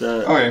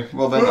the. Okay,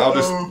 well then I'll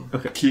just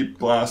Okay. keep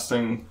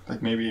blasting.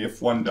 Like maybe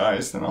if one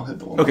dies, then I'll hit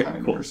the one Okay,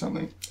 behind cool. it or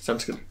something.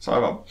 Sounds good. So I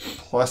have a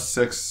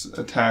 +6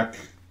 attack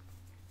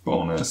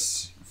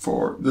bonus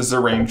for this is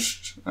a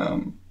ranged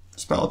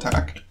spell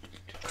attack.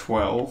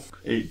 12,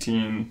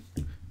 18,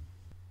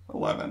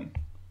 11.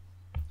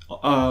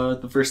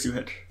 The first two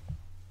hit.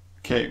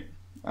 Okay.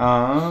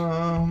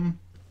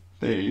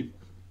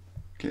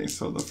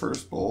 So the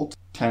first bolt,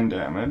 10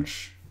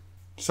 damage.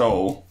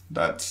 So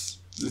that's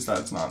That's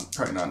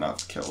probably not enough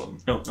to kill him.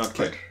 No, not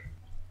quite.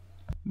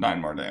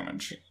 9 more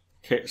damage.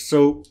 Okay,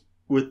 so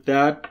with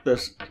that, the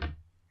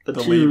The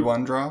two lead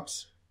one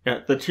drops.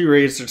 Yeah, the 2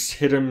 rays just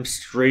hit him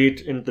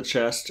straight in the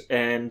chest,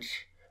 and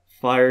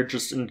fire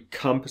just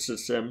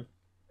encompasses him,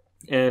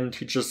 and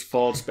he just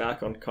falls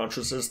back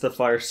unconscious as the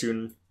fire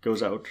soon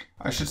goes out.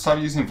 I should stop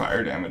using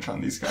fire damage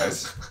on these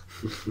guys.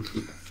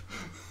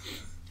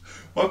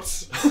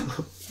 Whoops.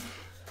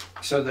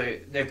 So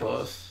they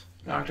both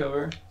knocked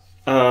over?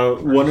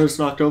 One is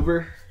knocked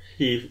over.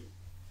 He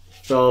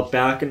fell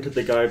back into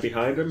the guy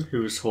behind him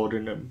who was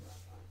holding him.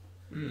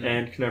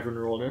 And can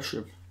everyone roll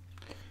initiative?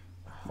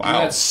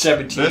 Wow. That's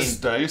 17. This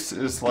dice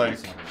is like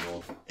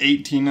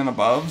 18 and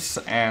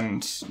aboves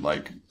and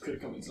like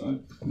Could come inside.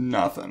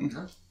 nothing.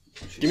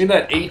 Give me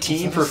that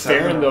 18 for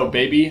Farron, though,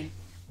 baby.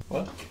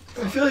 What?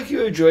 I feel like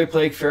you enjoy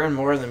playing Farron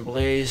more than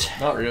Blaze.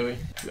 Not really.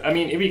 I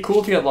mean, it'd be cool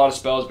if he had a lot of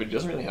spells, but he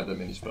doesn't really have that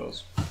many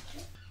spells.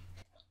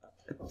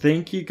 I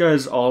think you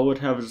guys all would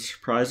have a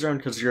surprise round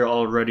because you're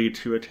all ready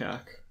to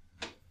attack.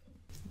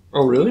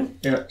 Oh, really?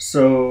 Yeah,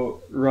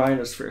 so Ryan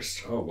is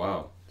first. Oh,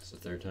 wow. It's the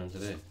 3rd time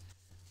today.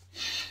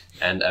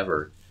 And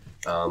ever.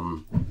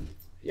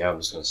 Yeah, I'm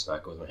just going to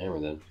smack it with my hammer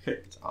then. Okay.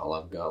 That's all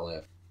I've got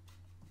left.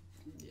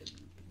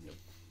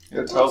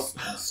 It's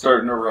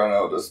starting to run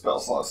out of spell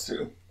slots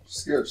too.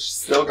 She's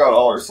still got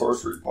all her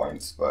sorcery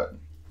points, but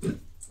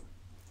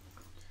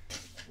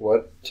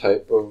What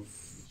type of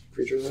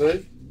creatures are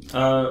they?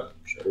 Shadow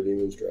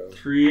demons, drow.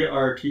 3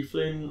 are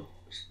tiefling,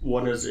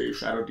 1 is a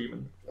shadow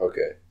demon.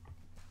 Okay.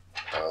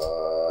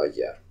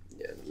 Yeah,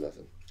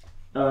 nothing.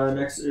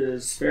 Next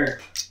is Fair.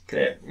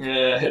 Okay.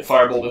 Yeah, hit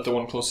firebolt at the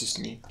one closest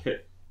to me. Okay.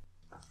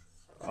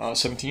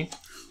 17.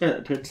 Yeah,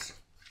 it hits.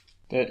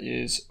 That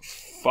is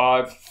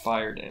 5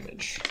 fire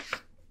damage.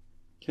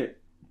 Okay.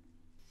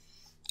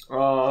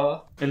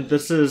 And And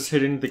this is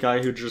hitting the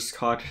guy who just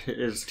caught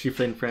his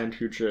tiefling friend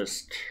who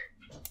just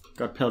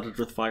got pelted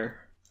with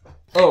fire.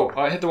 oh,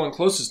 I hit the one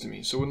closest to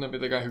me, so wouldn't that be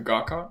the guy who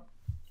got caught?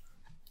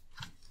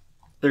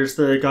 There's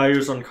the guy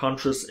who's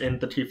unconscious in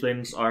the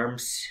tiefling's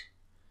arms,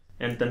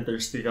 and then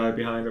there's the guy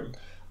behind him.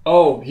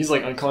 Oh, he's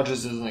like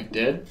unconscious and like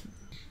dead?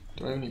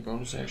 Do I have any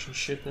bonus action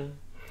shit then?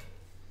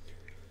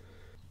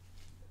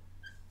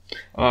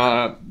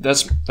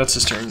 That's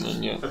his turn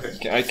then, yeah.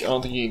 Okay. I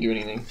don't think he can do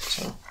anything,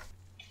 so.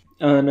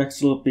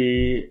 Next will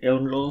be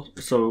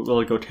Elendil, so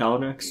we'll go Tal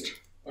next.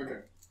 Okay.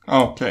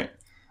 okay.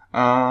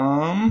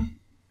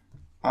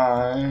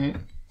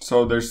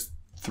 So there's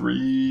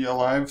 3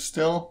 alive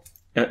still.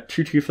 Yeah,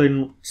 2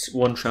 tieflings,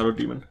 1 shadow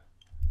demon.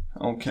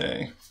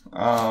 Okay.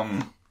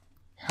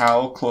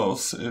 How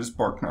close is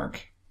Borknark?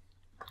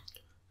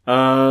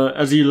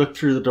 As you look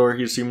through the door,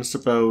 he seems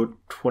about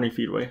 20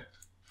 feet away.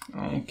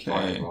 Okay.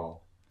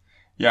 Fireball.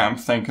 Yeah, I'm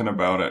thinking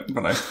about it,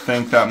 but I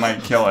think that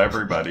might kill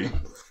everybody.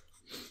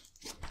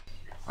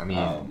 I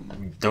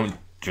mean, don't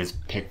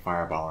just pick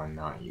fireball and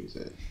not use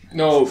it.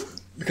 No,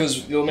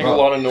 because you'll make a Well,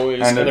 lot of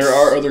noise, and there it's-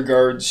 are other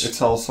guards.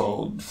 It's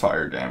also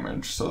fire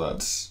damage, so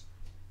that's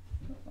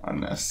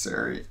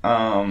unnecessary.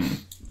 I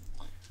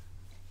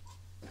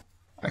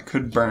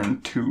could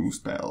burn 2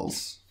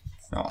 spells.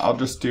 No, I'll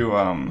just do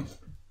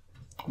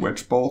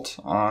Witch Bolt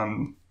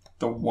on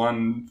the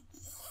one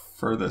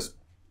furthest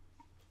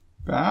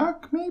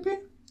back, maybe?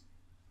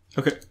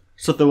 Okay,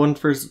 so the one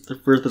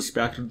furthest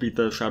back would be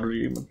the shadow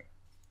demon.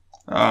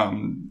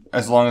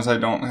 As long as I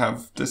don't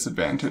have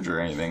disadvantage or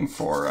anything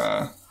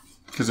for,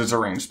 because it's a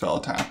ranged spell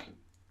attack.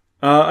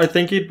 I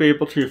think you'd be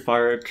able to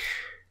fire it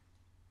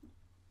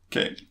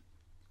Okay,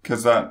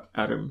 because that...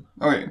 at him.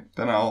 Okay,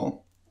 then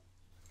I'll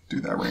do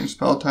that ranged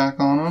spell attack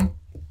on him.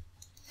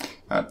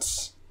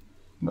 That's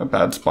a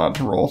bad spot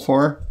to roll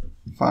for.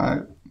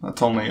 5.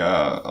 That's only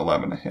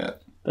 11 to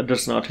hit. That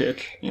does not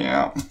hit.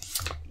 Yeah.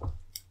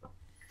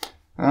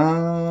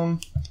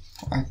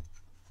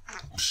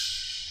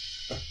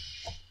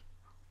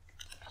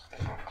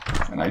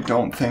 And I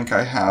don't think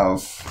I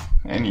have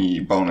any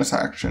bonus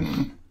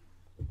action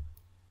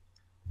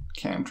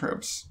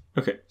cantrips.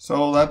 Okay.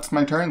 So that's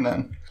my turn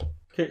then.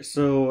 Okay,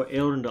 so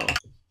Elendil.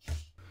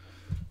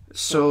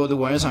 So the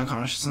one is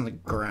unconscious on the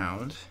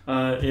ground.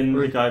 In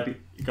the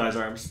guy's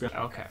arms.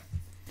 Yeah. Okay.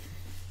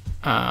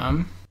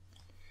 I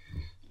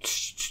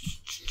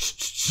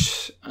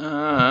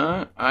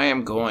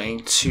am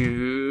going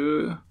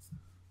to.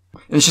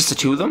 It's just the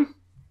 2 of them.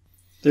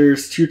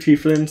 There's 2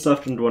 tieflings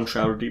left and 1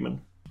 shadow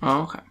demon.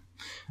 Oh, okay.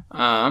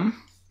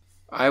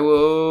 I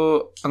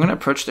will. I'm gonna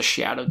approach the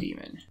shadow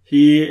demon.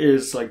 He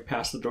is like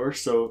past the door,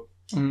 so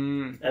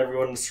Mm,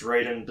 everyone's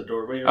right in the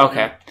doorway. Right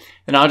okay.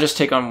 Then I'll just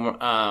take on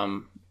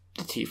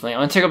the tiefling. I'm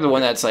gonna take up the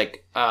one that's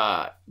like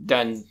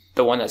then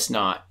the one that's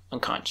not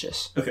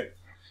unconscious. Okay.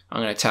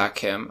 I'm gonna attack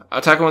him. I'll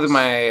attack him with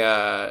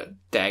my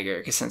dagger,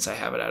 because since I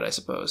have it out, I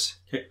suppose.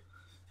 Okay.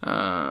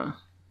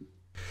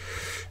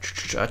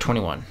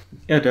 21.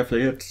 Yeah,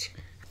 definitely hits.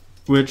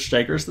 Which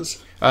dagger is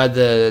this?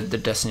 The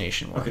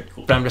destination one. Okay,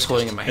 cool. But I'm just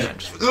holding it in my hand.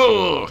 Just,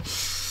 ugh!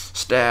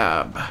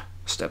 Stab.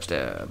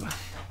 Stab.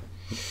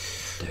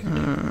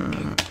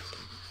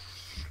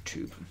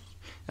 2.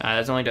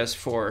 That only does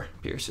 4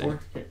 piercing. 4.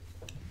 Okay.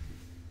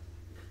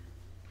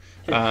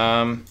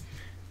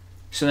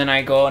 So then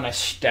I go and I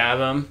stab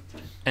him,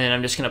 and then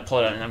I'm just gonna pull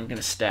it out and I'm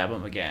gonna stab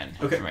him again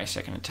for my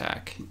second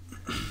attack.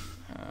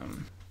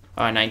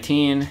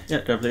 19. Yeah,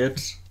 definitely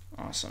hits.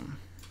 Awesome.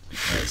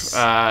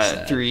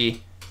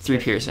 3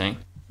 piercing.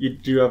 You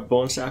do have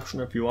bonus action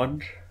if you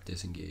want.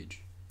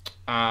 Disengage.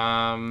 It's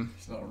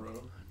not a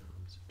rogue.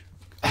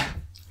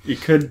 You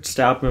could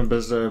stab him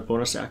as a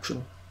bonus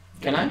action.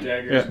 Can I?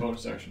 Dagger's Yeah.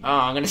 bonus action. Oh,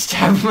 I'm gonna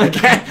stab him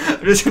again.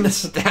 I'm just gonna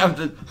stab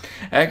the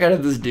heck out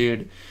of this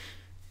dude.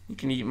 You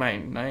can eat my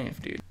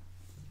knife, dude.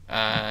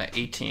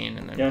 18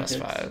 and then plus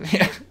hits. 5.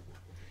 Yeah.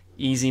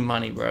 Easy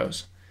money,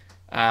 bros.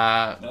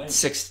 Nice.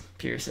 6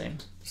 piercing.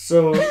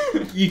 So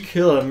you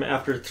kill him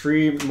after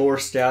 3 more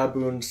stab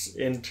wounds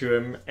into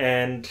him,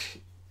 and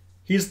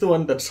he's the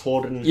one that's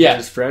holding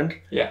his friend.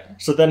 Yeah.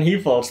 So then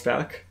he falls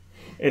back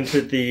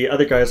into the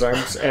other guy's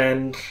arms,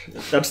 and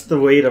that's the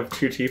weight of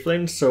 2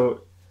 tieflings,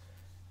 so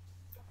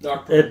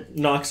it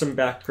knocks him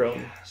back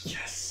prone.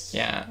 Yes.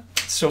 Yeah.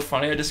 It's so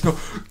funny. I just go.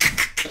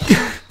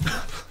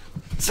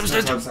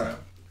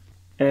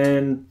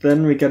 And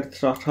then we get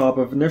to the top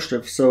of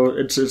initiative. So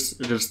it is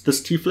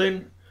this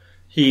tiefling.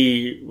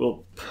 He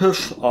will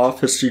push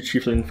off his 2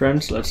 tiefling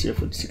friends. Let's see if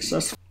it's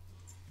successful.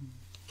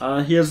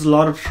 He has a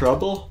lot of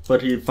trouble,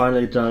 but he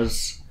finally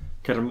does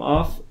get him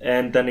off,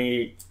 and then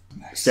he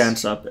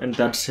stands up, and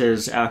that's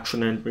his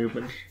action and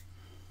movement.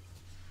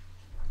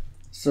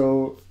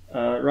 So,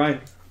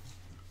 Ryan.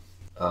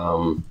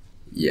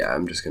 Yeah,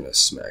 I'm just gonna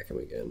smack him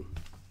again.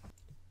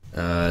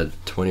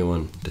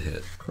 21 to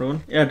hit.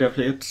 Rowan? Yeah,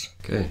 definitely hits.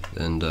 Okay,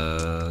 and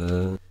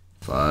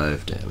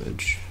 5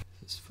 damage.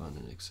 This is fun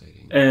and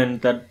exciting. And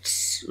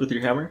that's with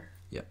your hammer?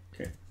 Yep.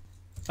 Okay.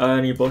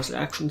 Any bonus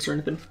actions or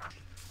anything?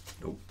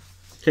 Nope.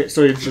 Okay,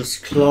 so you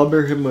just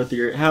clobber him with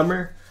your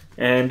hammer,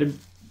 and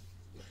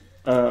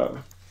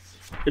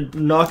it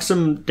knocks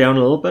him down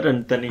a little bit,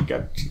 and then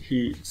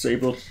he's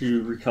able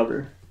to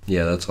recover.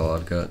 Yeah, that's all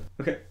I've got.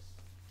 Okay.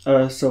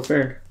 So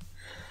Farron.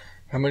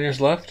 How many is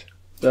left?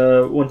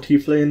 The 1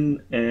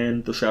 tiefling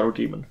and the shadow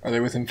demon. Are they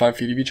within 5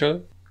 feet of each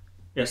other?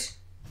 Yes.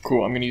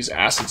 Cool. I'm gonna use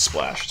acid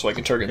splash so I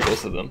can target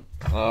both of them.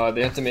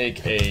 They have to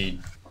make a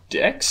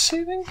dex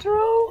saving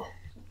throw.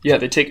 Yeah,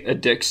 they take a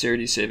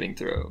dexterity saving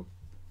throw.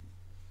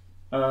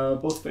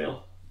 Both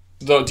fail.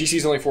 Though DC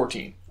is only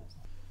 14.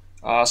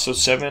 So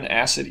 7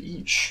 acid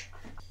each.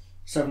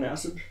 7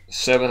 acid.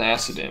 7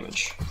 acid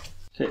damage.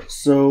 Okay,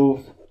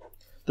 so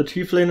the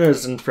tiefling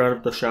is in front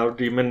of the shadow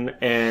demon,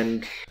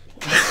 and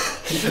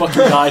He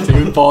fucking died,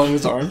 dude, falling in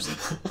his arms.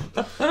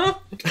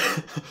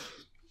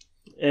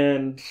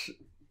 and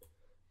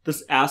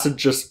this acid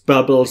just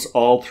bubbles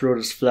all through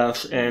his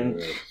flesh,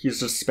 and he's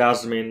just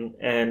spasming,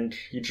 and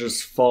he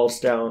just falls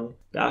down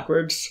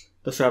backwards.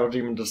 The shadow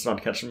demon does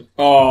not catch him.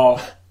 Oh.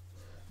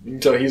 You can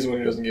tell he's the one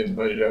who doesn't get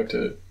invited out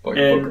to fucking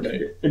poker And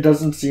night. it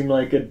doesn't seem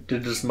like it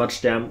did as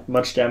much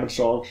damage at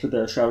all to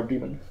the shadow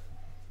demon.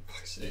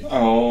 Fuck's sake.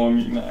 Oh, I'm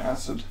eating the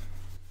acid.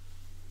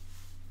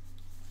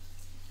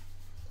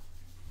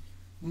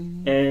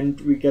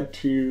 And we get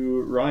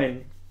to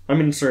Ryan.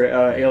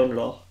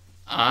 Aelinadal.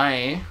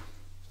 What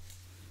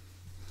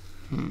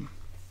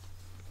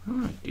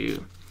do I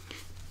do?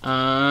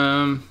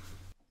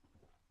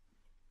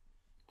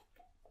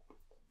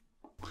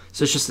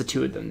 So it's just the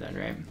 2 of them then,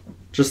 right?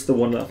 Just the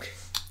one left.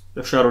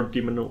 The shadow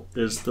demon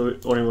is the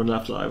only one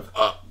left alive.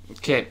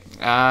 Okay.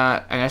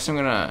 I guess I'm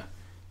gonna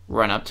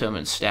run up to him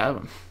and stab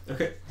him.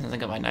 Okay. I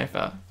got my knife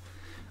out.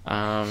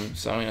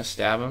 So I'm gonna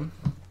stab him.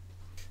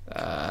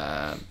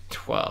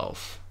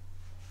 12.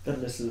 That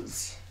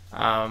misses.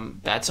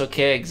 That's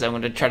okay, because I'm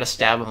gonna try to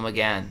stab him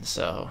again,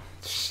 so...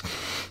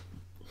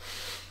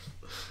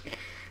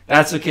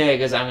 That's okay,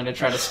 because I'm gonna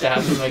try to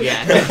stab him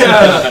again.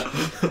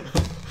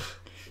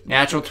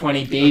 Natural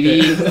 20,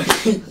 baby.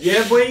 Okay.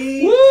 Yeah,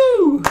 boy!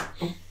 Woo!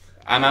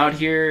 I'm out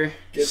here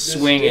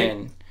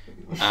swinging.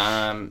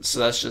 So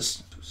that's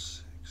just...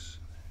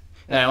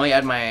 And I only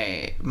add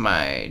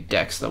my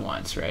dex the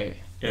once, right?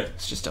 Yeah.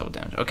 It's just double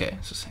damage. Okay,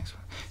 so 6.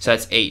 So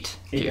that's 8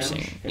 piercing.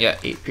 damage? Yeah,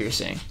 8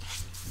 piercing.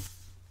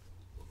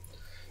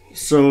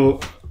 So,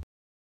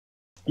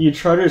 you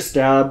try to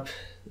stab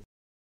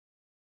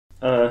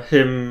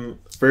him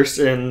first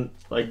in,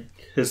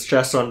 his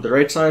chest on the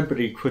right side, but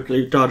he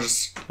quickly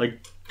dodges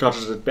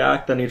it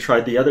back. Then you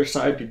try the other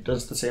side, he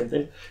does the same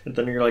thing. And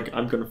then you're like,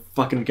 I'm gonna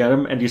fucking get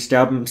him. And you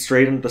stab him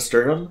straight in the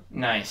sternum.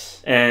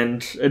 Nice.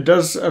 And it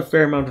does a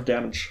fair amount of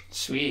damage.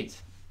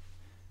 Sweet.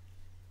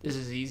 This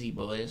is easy,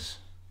 boys.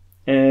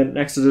 And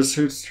next it is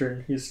his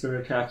turn. He's gonna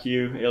attack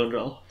you,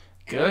 Aelinadal.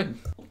 Good.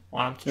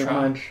 Want him to Never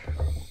try. mind.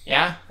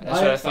 Yeah, that's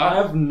what I thought. I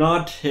have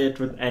not hit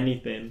with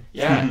anything.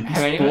 Yeah.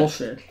 Have any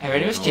Bullshit. of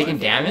us taken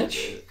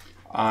damage?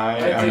 I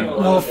take a am.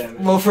 lot.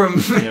 Well, from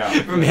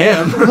Yeah. from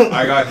him.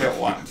 I got hit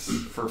once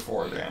for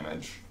 4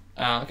 damage.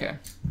 Oh, okay.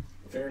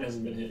 Farron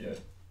hasn't been hit yet.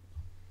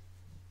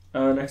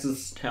 Next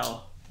is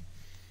Tal.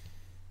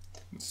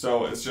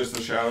 So it's just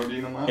the shadow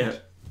demon left?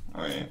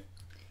 Yeah. Okay.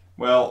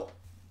 Well,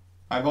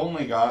 I've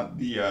only got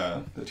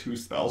the 2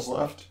 spells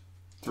left.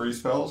 3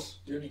 spells.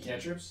 Do you have any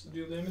cantrips to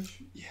deal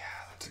damage? Yeah,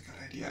 that's a good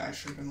idea. I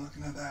should have been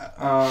looking at that.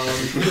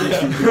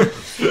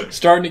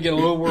 Starting to get a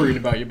little worried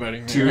about you,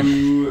 buddy.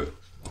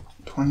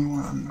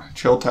 221.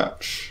 Chill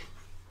touch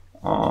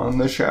on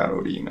the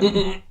shadow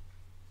demon.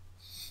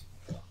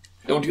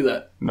 Don't do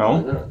that.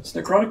 No? It's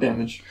necrotic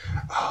damage.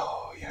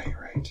 Oh, yeah,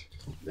 you're right.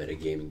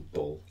 Metagaming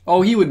bull.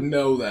 Oh, he would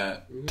know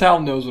that. Tal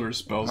knows what her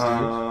spells do.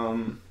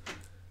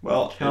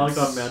 Well, Cal it's-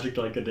 got magic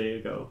like a day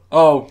ago.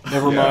 Oh,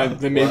 never Yeah. mind.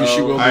 Then maybe she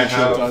will I be chill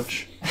have-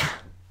 touch.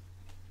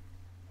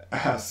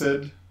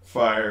 acid,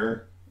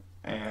 fire,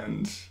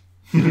 and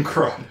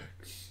necrotic.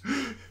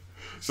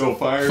 So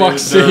fire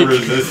Fuck's they're sake.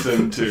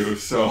 resistant to,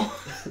 so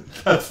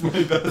that's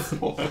my best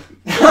one.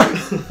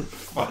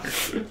 Fuck.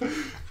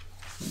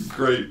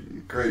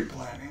 Great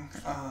planning.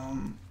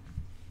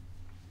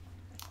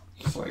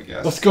 So I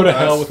guess Let's go to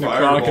hell with that's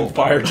necrotic and firebolt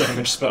fire damage.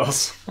 damage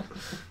spells.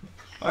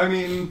 I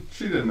mean,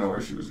 she didn't know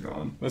where she was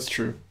going. That's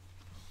true.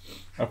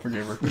 I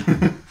forgive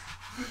her.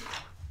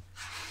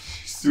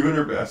 She's doing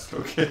her best,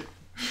 okay?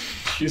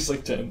 She's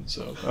like 10,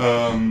 so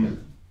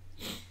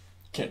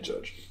can't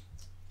judge.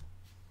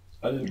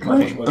 I didn't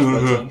accomplish much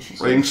by 10.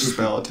 Ranged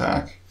spell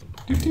attack.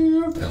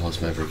 Doo-doo. I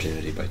lost my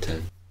virginity by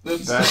 10.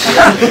 That's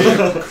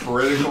a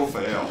critical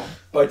fail.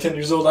 By 10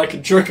 years old, I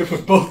can jerk him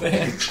with both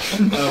hands.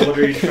 What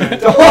are you trying to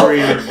do?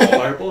 Your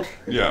firebolt?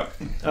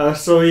 Yeah.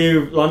 So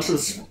you launch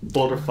this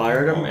bolt of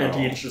fire at him, Oh, and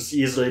he no. just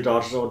easily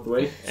dodges out of the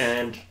way,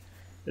 and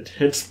it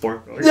hits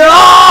Borkmore.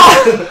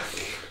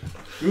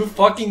 Who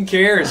fucking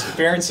cares?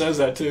 Baron says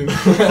that too.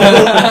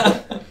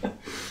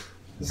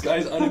 This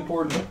guy's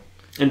unimportant.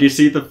 And you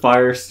see the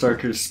fire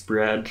start to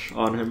spread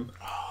on him.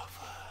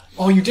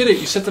 Oh, you did it!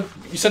 You set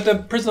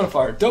the prison on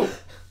fire. Dope.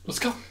 Let's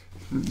go.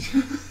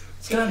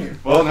 Let's get out of here.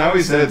 Well, now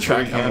he's dead. so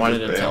he I can't wanted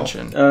just bail.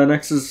 attention.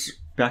 Next is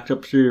back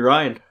up to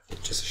Ryan.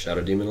 Just a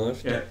shadow demon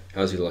left? Yeah.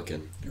 How's he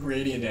looking?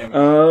 Radiant damage.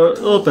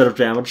 A little bit of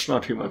damage,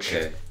 not too much.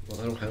 Okay.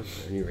 Well, I don't have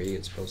any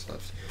radiant spells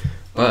left.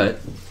 But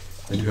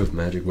I do have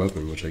magic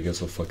weapon, which I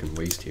guess I'll fucking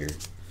waste here.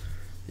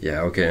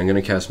 Yeah, okay, I'm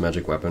gonna cast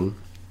magic weapon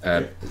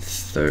at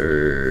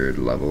 3rd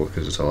level,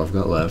 because it's all I've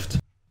got left.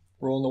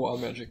 Rolling the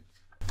wild magic.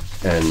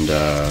 And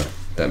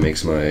that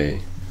makes my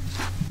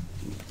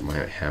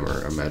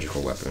hammer a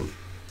magical weapon.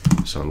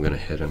 So I'm gonna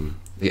hit him.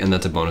 And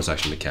that's a bonus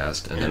action to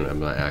cast, and then I'm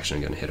not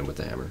actually gonna hit him with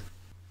the hammer.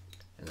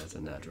 And that's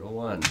a natural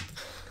 1.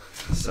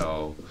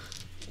 So,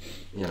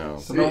 you know,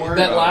 So don't worry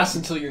That about lasts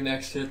until your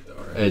next hit, though,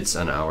 right? it's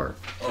an hour.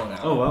 Oh, no.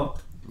 Oh, wow.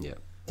 Yeah.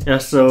 Yeah,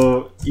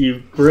 so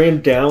you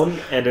bring down,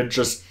 and it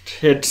just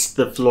hits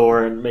the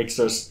floor and makes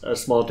a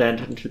small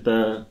dent into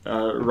the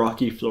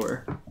rocky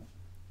floor.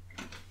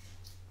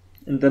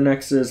 And the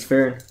next is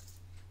Farron.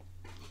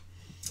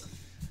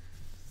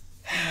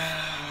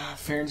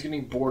 Farron's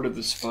getting bored of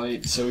this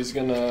fight, so he's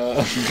gonna...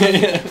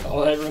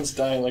 Everyone's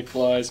dying like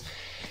flies.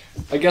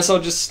 I guess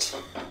I'll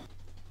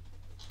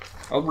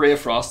Ray of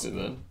Frost it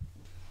then.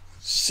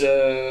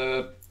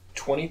 So,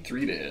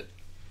 23 to hit.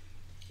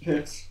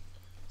 Hits.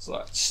 So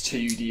that's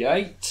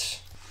 2d8.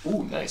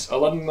 Ooh, nice.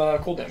 11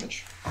 cold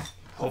damage.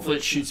 Hopefully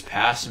it shoots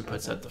past and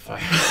puts out the fire.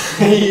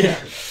 Yeah.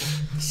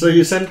 So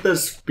you sent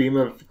this beam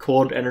of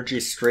cold energy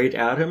straight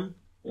at him,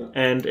 Yeah.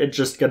 and it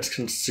just gets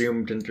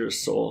consumed into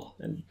his soul,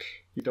 and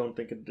you don't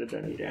think it did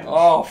any damage.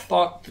 Oh,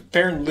 fuck.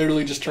 Farron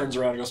literally just turns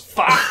around and goes,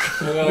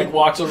 fuck! And then, like,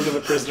 walks over to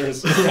the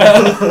prisoners.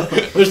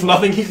 There's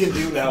nothing he can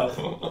do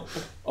now.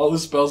 All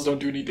his spells don't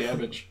do any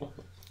damage.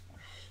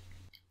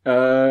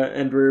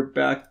 And we're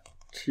back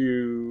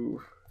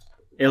to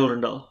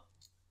Elrondal.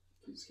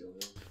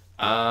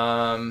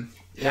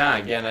 Yeah,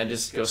 again, I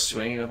just go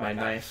swinging with my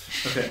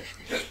knife. Okay.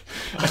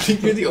 I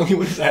think you're the only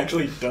one who's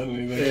actually done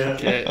anything. Yeah.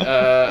 Okay,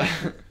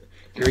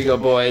 here we go,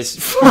 boys.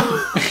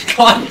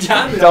 God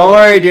damn it. Don't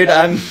worry, dude.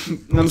 I'm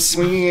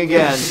swinging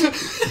again.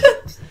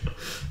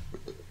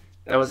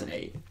 That was an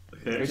 8.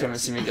 Every time I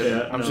see me do it.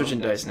 Yeah, I'm no. switching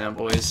dice now,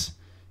 boys.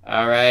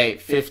 All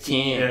right,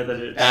 15. Yeah,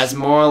 that is. That's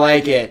more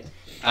like it.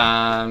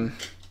 5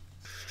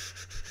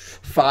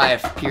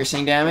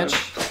 piercing damage.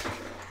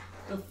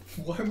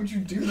 Why would you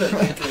do that?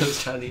 I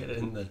was trying to get it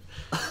in the...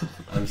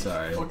 I'm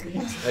sorry.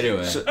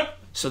 Anyway.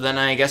 So then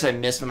I guess I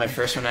missed with my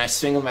first one. And I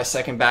swing with my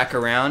second back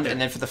around, and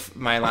then for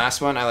my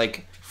last one, I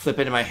like flip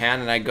it in my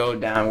hand and I go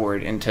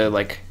downward into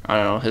like I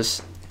don't know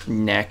his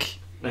neck.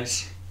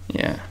 Nice.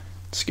 Yeah,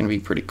 it's gonna be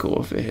pretty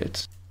cool if it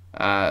hits.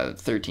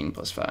 13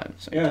 plus 5.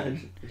 So. Yeah, it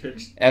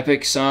hits.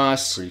 Epic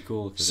sauce. Pretty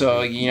cool.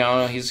 So you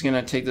know he's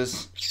gonna take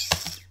this.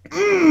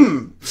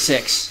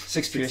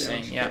 6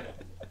 piercing. Yeah.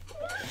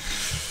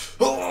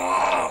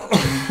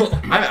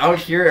 I'm out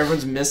here.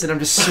 Everyone's missing. I'm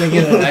just swinging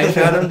a knife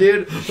at him,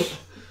 dude.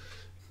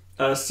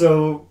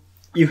 So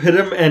you hit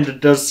him, and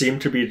it does seem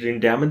to be doing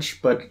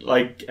damage, but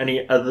like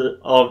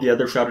all of the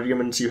other shadow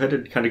demons you hit,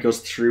 it kind of goes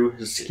through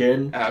his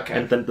skin, Okay.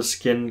 and then the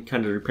skin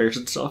kind of repairs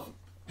itself.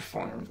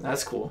 Fine.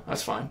 That's cool.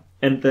 That's fine.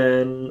 And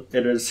then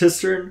it is his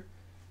turn.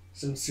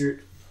 Since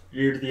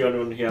you're the only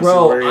one he has to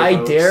Bro, worry I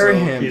about, dare so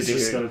him, he's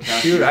just gonna dude.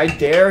 attack Dude, you. I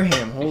dare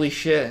him. Holy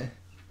shit.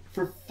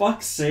 For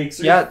fuck's sakes.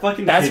 Are Yeah, you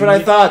fucking that's kidding what I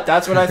me? thought.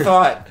 That's what I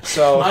thought.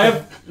 So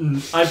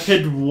I've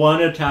hit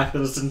one attack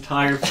this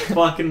entire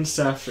fucking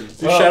session.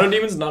 Do Shadow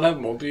Demons not have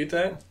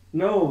multi-attack?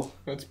 No.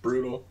 That's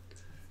brutal.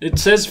 It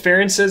says,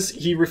 Farron says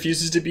he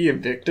refuses to be a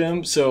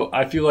victim, so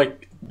I feel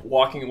like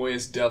walking away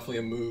is definitely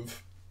a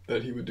move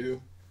that he would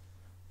do.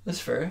 that's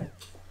fair.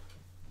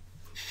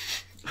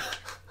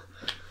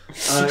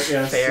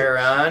 Yeah, Fair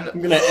on.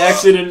 I'm gonna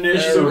exit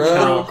initiative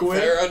real quick.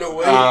 Fair on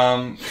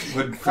away.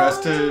 Would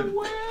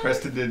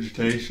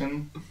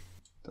prestidigitation?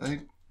 Oh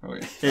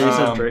wait. Yeah, you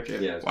said break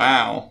it. Yeah.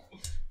 Wow.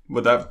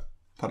 Would that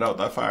put out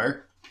that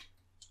fire?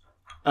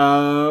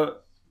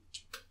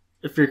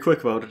 If you're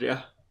quick about it,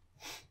 yeah.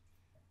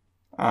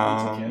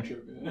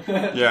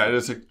 Yeah, it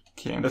is a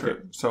cantrip. Okay.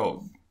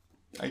 So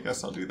I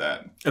guess I'll do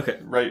that. Okay.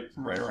 Right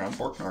around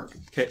Borknark.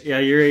 Okay, yeah,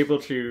 you're able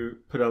to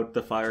put out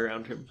the fire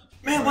around him.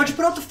 Man, why'd you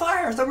put out the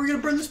fire? I thought we were gonna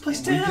burn this place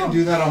We can down.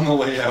 do that on the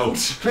way out.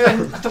 I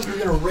thought we were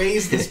gonna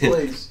raise this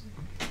place.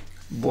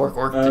 Bork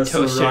orc the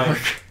so toast Ryan. orc.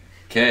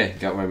 Okay,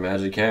 got my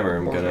magic hammer.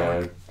 I'm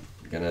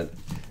gonna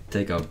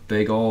take a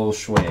big ol'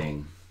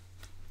 swing.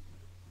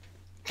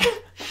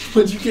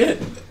 What'd you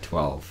get?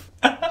 12.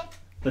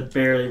 That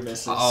barely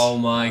misses. Oh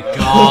my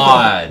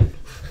god!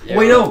 Yeah.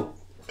 Wait, no!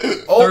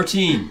 Oh.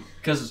 13!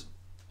 Because,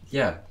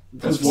 yeah.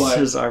 That's what?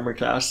 his armor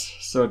class,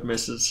 so it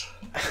misses.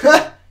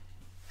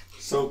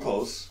 So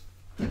close.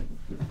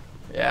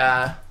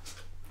 Yeah.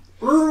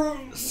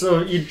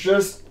 So you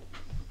just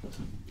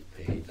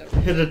I hate that.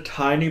 hit a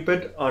tiny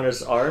bit on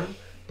his arm,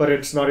 but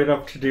it's not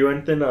enough to do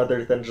anything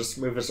other than just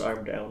move his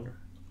arm down.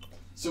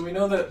 So we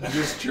know that...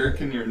 Just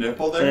jerking your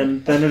nipple there?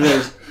 And then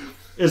it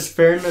is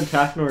Farron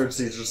attacking or is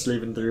he just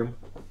leaving the room?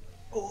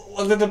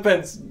 Well, that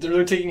depends.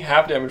 They're taking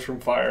half damage from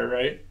fire,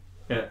 right?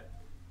 Yeah.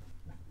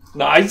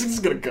 No, Isaac's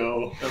gonna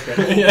go.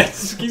 Okay. Yeah,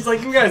 he's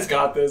like, you guys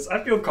got this.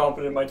 I feel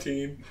confident in my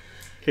team.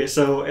 Okay,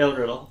 so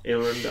Elrindal.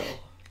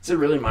 Is it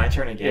really my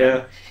turn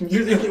again? Yeah.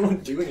 You're the only one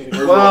doing it.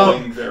 We're Well,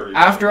 rolling very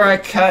After well. I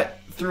cut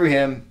through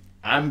him,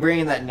 I'm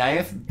bringing that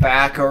knife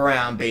back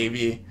around,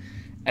 baby.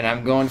 And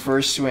I'm going for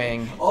a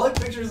swing. All I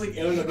picture is like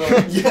Aaron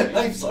going, yeah,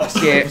 knife size.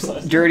 Okay, knife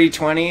size. dirty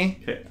 20.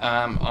 Okay.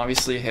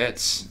 Obviously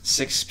hits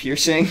 6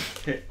 piercing.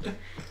 Okay.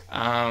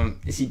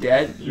 Is he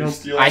dead? You're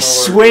stealing I our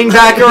swing words.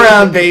 back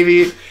around,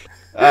 baby.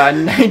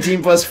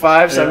 19 plus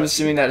 5, so I'm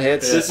assuming that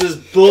hits. This is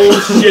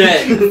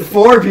bullshit!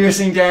 4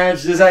 piercing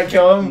damage. Does that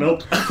kill him?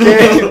 Nope.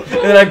 Okay.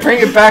 Then I bring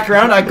it back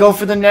around. I go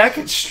for the neck,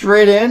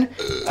 straight in.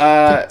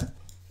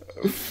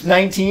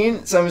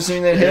 19, so I'm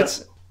assuming that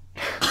hits.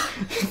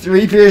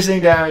 3 piercing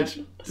damage.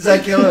 Does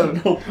that kill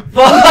him? Nope.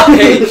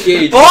 Hey,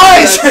 Gage, Boys!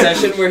 that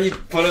session where he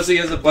put us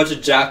against a bunch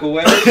of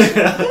jackal-whales?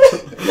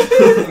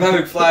 I'm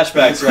having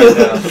flashbacks right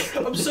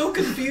now. I'm so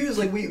confused.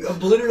 Like, we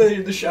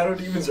obliterated the Shadow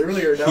Demons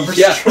earlier. Now we're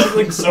Yeah.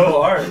 struggling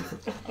so hard.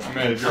 I'm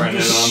gonna join in on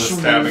the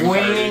stabbing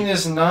Swinging party.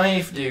 this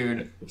knife,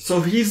 dude. So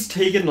he's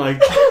taken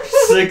like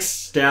 6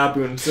 stab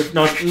wounds, if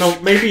not, no,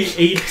 maybe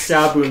 8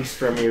 stab wounds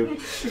from you.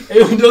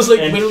 Everyone's like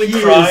And literally he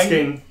is crying.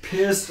 getting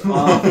pissed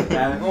off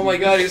at Oh my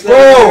god, he's not Bro,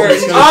 there.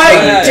 He's I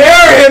bad.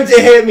 dare him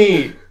to hit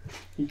me.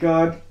 He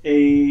got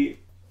a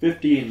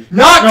 15.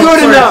 Not No, good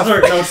sorry, enough.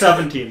 Sorry, no,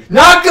 17.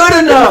 Not good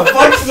enough.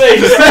 Fuck's sake.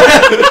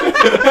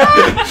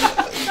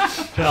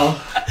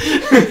 Hell.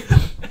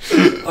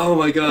 Oh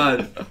my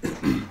god.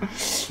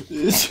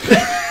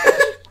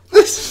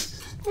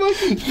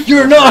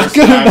 You're not First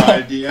good time enough.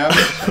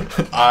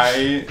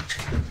 idea.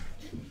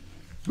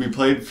 We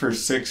played for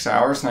 6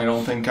 hours, and I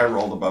don't think I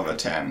rolled above a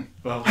 10.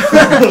 Well,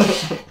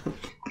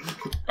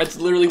 That's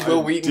literally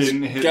Will I Wheaton's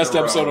didn't hit guest the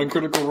episode road. on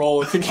Critical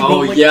Role. I think he Oh,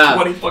 rolled like yeah.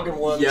 20 fucking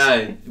ones.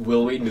 Yeah,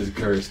 Will Wheaton is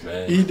cursed,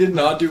 man. He did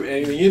not do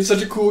anything. He had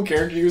such a cool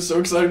character. He was so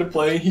excited to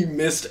play. He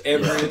missed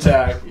every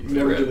attack. He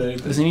never did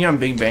anything. Isn't he on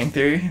Big Bang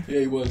Theory? Yeah,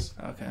 he was.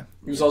 Okay.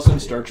 He was also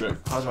in Star Trek.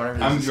 I was wondering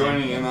if I'm it's the same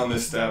joining thing. in on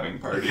this stabbing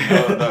party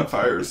now that that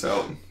fire's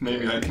out.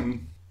 Maybe I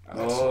can...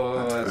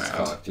 Oh, that's bad.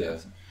 Cocked, yeah.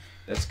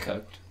 That's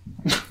cooked.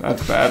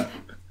 That's bad.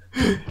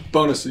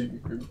 Bonus.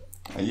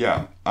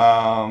 Yeah.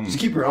 Just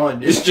keep rolling,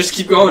 dude. Just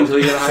keep going until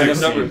you get a high enough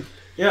 16. number.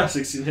 yeah,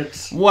 16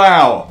 hits.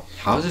 Wow.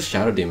 How's this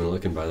Shadow Demon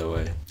looking, by the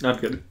way?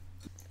 Not good.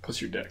 Plus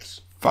your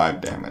dex.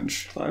 5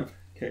 damage. 5.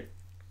 Okay.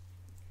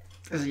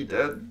 Is he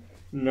dead?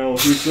 No,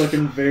 he's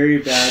looking very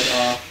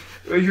bad off.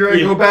 You're ready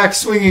to go back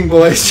swinging,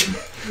 boys.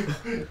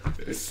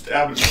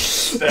 Stabbing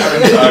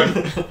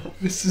time.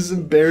 This is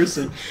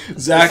embarrassing.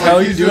 Zach, how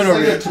are you doing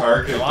over here?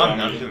 Target I'm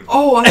dummy.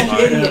 Oh, I'm an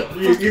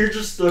idiot. You're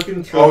just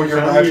looking through. Oh, your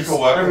and magical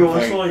weapon Every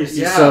once in thing. a while, you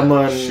see Yeah.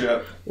 someone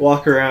Shit.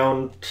 walk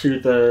around to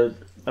the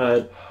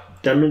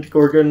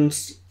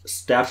Demogorgon's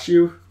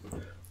statue,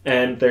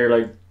 and they're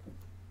like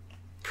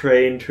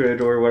praying to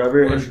it or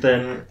whatever, and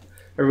then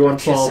every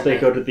once in a while they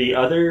go to the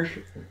other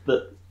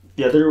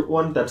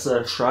one that's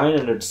a shrine,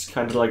 and it's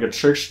kind of like a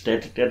church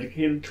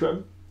dedicated to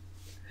him.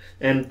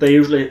 And they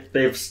usually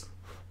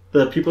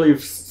the people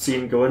you've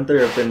seen go in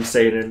there have been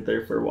staying in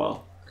there for a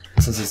while.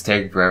 Since it's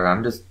taking forever,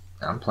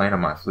 I'm playing on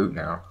my flute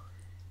now.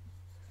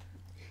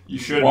 You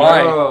should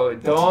Why? Oh, a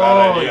bad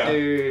don't, idea.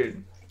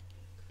 dude.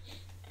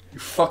 You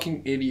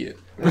fucking idiot.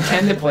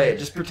 Pretend to play it.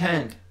 Just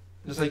pretend.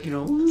 Just like, you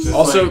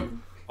know.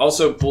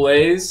 Also,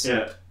 Blaze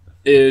Yeah.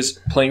 is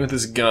playing with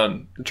his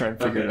gun to try and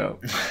figure it out.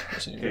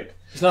 Okay.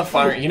 He's not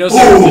firing. He knows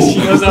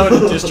how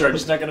to discharge.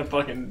 He's not gonna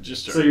fucking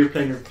discharge. So you're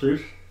playing your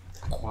flute?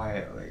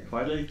 Quietly.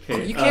 Quietly?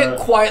 Okay. You can't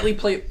quietly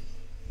play.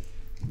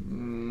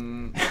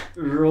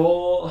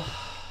 Roll.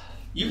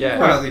 You Yeah.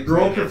 quietly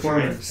Roll play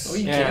performance. Oh,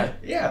 you Yeah. can't.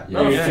 Yeah.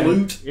 Not a Yeah.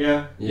 flute.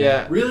 Yeah.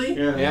 Yeah. Really?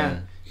 Yeah. Yeah.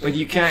 But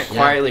you can't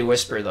quietly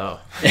whisper, though.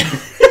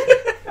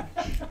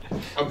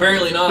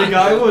 Apparently not. The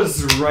guy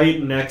was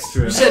right next to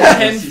him. You said as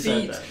 10 he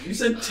said feet. that. You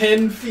said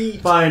 10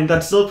 feet. Fine,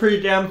 that's still pretty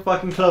damn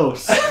fucking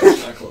close. Not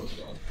close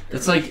at all.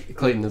 It's like,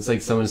 Clayton, it's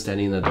like someone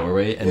standing in the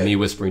doorway and me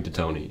whispering to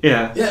Tony.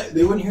 Yeah. Yeah,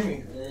 they wouldn't hear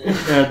me.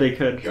 Yeah, they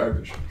could.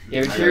 Garbage.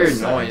 You would hear a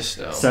noise,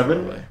 still.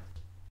 7? probably.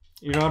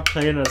 You're not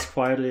playing as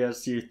quietly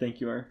as you think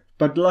you are.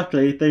 But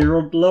luckily, they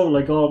rolled low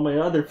like all my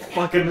other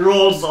fucking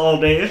rolls all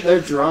day. They're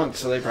drunk,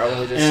 so they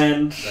probably just.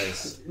 And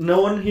Nice.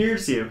 no one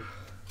hears you.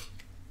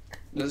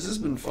 This has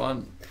been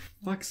fun.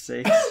 Fuck's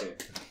sake.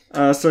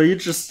 So you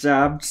just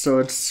stabbed, so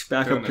it's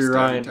back Doing up the to stabby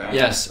Ryan. tap.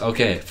 Yes,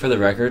 okay, for the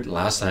record,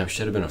 last time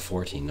should have been a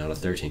 14, not a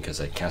 13,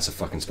 because I cast a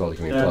fucking spell to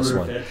give me a That plus would've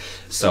 1. hit.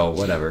 So,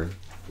 whatever,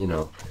 you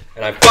know.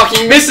 And I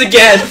fucking miss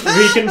again!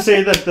 We can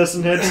say that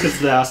doesn't hit because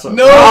the ass up.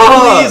 No,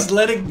 please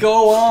let it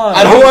go on.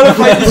 I don't want to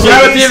fight the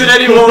shadow demon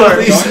anymore!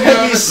 Please Don't you let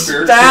have me a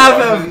spiritual stab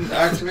weapon him.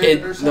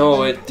 activated or It, something?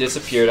 no, it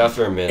disappeared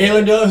after a minute.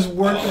 Aelin does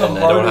work the And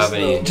I don't hardest. have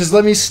any. though. Just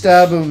let me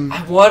stab him.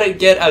 I want to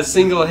get a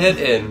single hit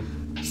in.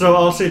 So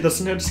I'll say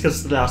doesn't hit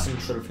because the last one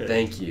should have hit.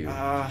 Thank you.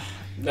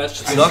 That's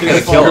just I'm not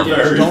his gonna kill fault. him.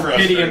 Very Don't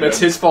pity him. frustrating. That's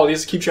his fault. He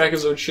has to keep track of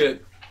his own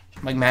shit.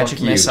 Like magic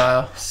Fuck you.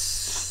 missile.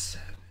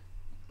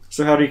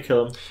 So how do you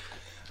kill him?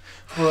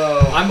 Bro.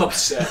 I'm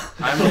upset.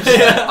 I'm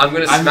upset. I'm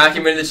gonna smack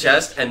him in the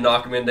chest and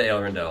knock him into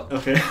Elrondell.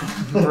 Okay.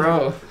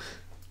 Bro.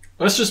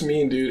 That's just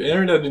mean, dude.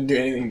 Aelin didn't do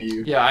anything to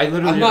you. Yeah, I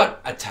literally. I'm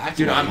not attacking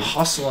Dude, I'm you.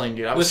 hustling,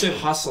 dude. I was Listen,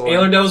 hustling.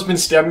 Aelin been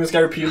stabbing this guy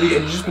repeatedly,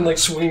 and you've just been like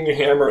swinging your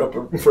hammer up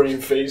in front of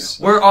your face.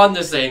 We're on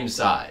the same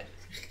side.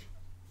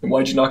 And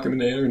why'd you knock him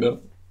into Aelin?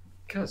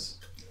 Cause.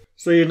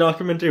 So you knock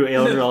him into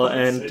Aelril,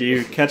 and do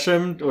you catch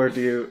him, or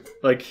do you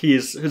like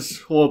his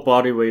whole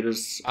body weight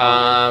is?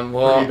 Or do you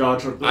Well,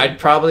 dodge with I'd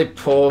probably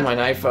pull my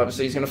knife up,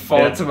 so he's gonna fall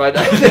Yeah. into my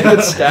knife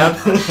and stab.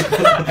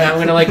 And I'm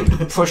gonna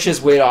like push his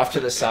weight off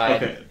to the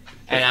side, Okay.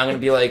 and I'm gonna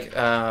be like,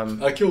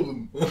 I killed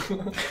him.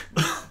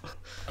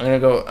 I'm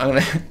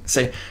gonna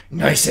say,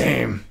 nice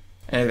aim,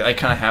 and I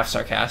kind of half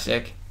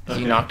sarcastic. 'Cause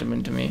he Okay. knocked him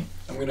into me,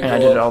 I'm gonna and I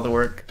go did up. all the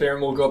work.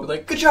 Baron will go up and be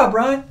like, good job,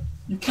 Brian.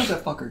 You killed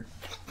that fucker.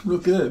 Real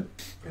good.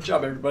 Good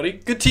job, everybody.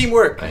 Good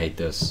teamwork. I hate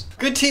this.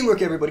 Good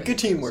teamwork, everybody. Good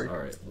teamwork.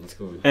 Alright, let's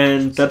go.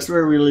 And that's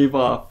where we leave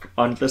off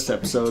on this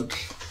episode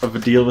of A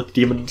Deal with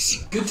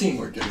Demons. Good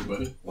teamwork,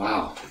 everybody.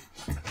 Wow.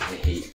 I hate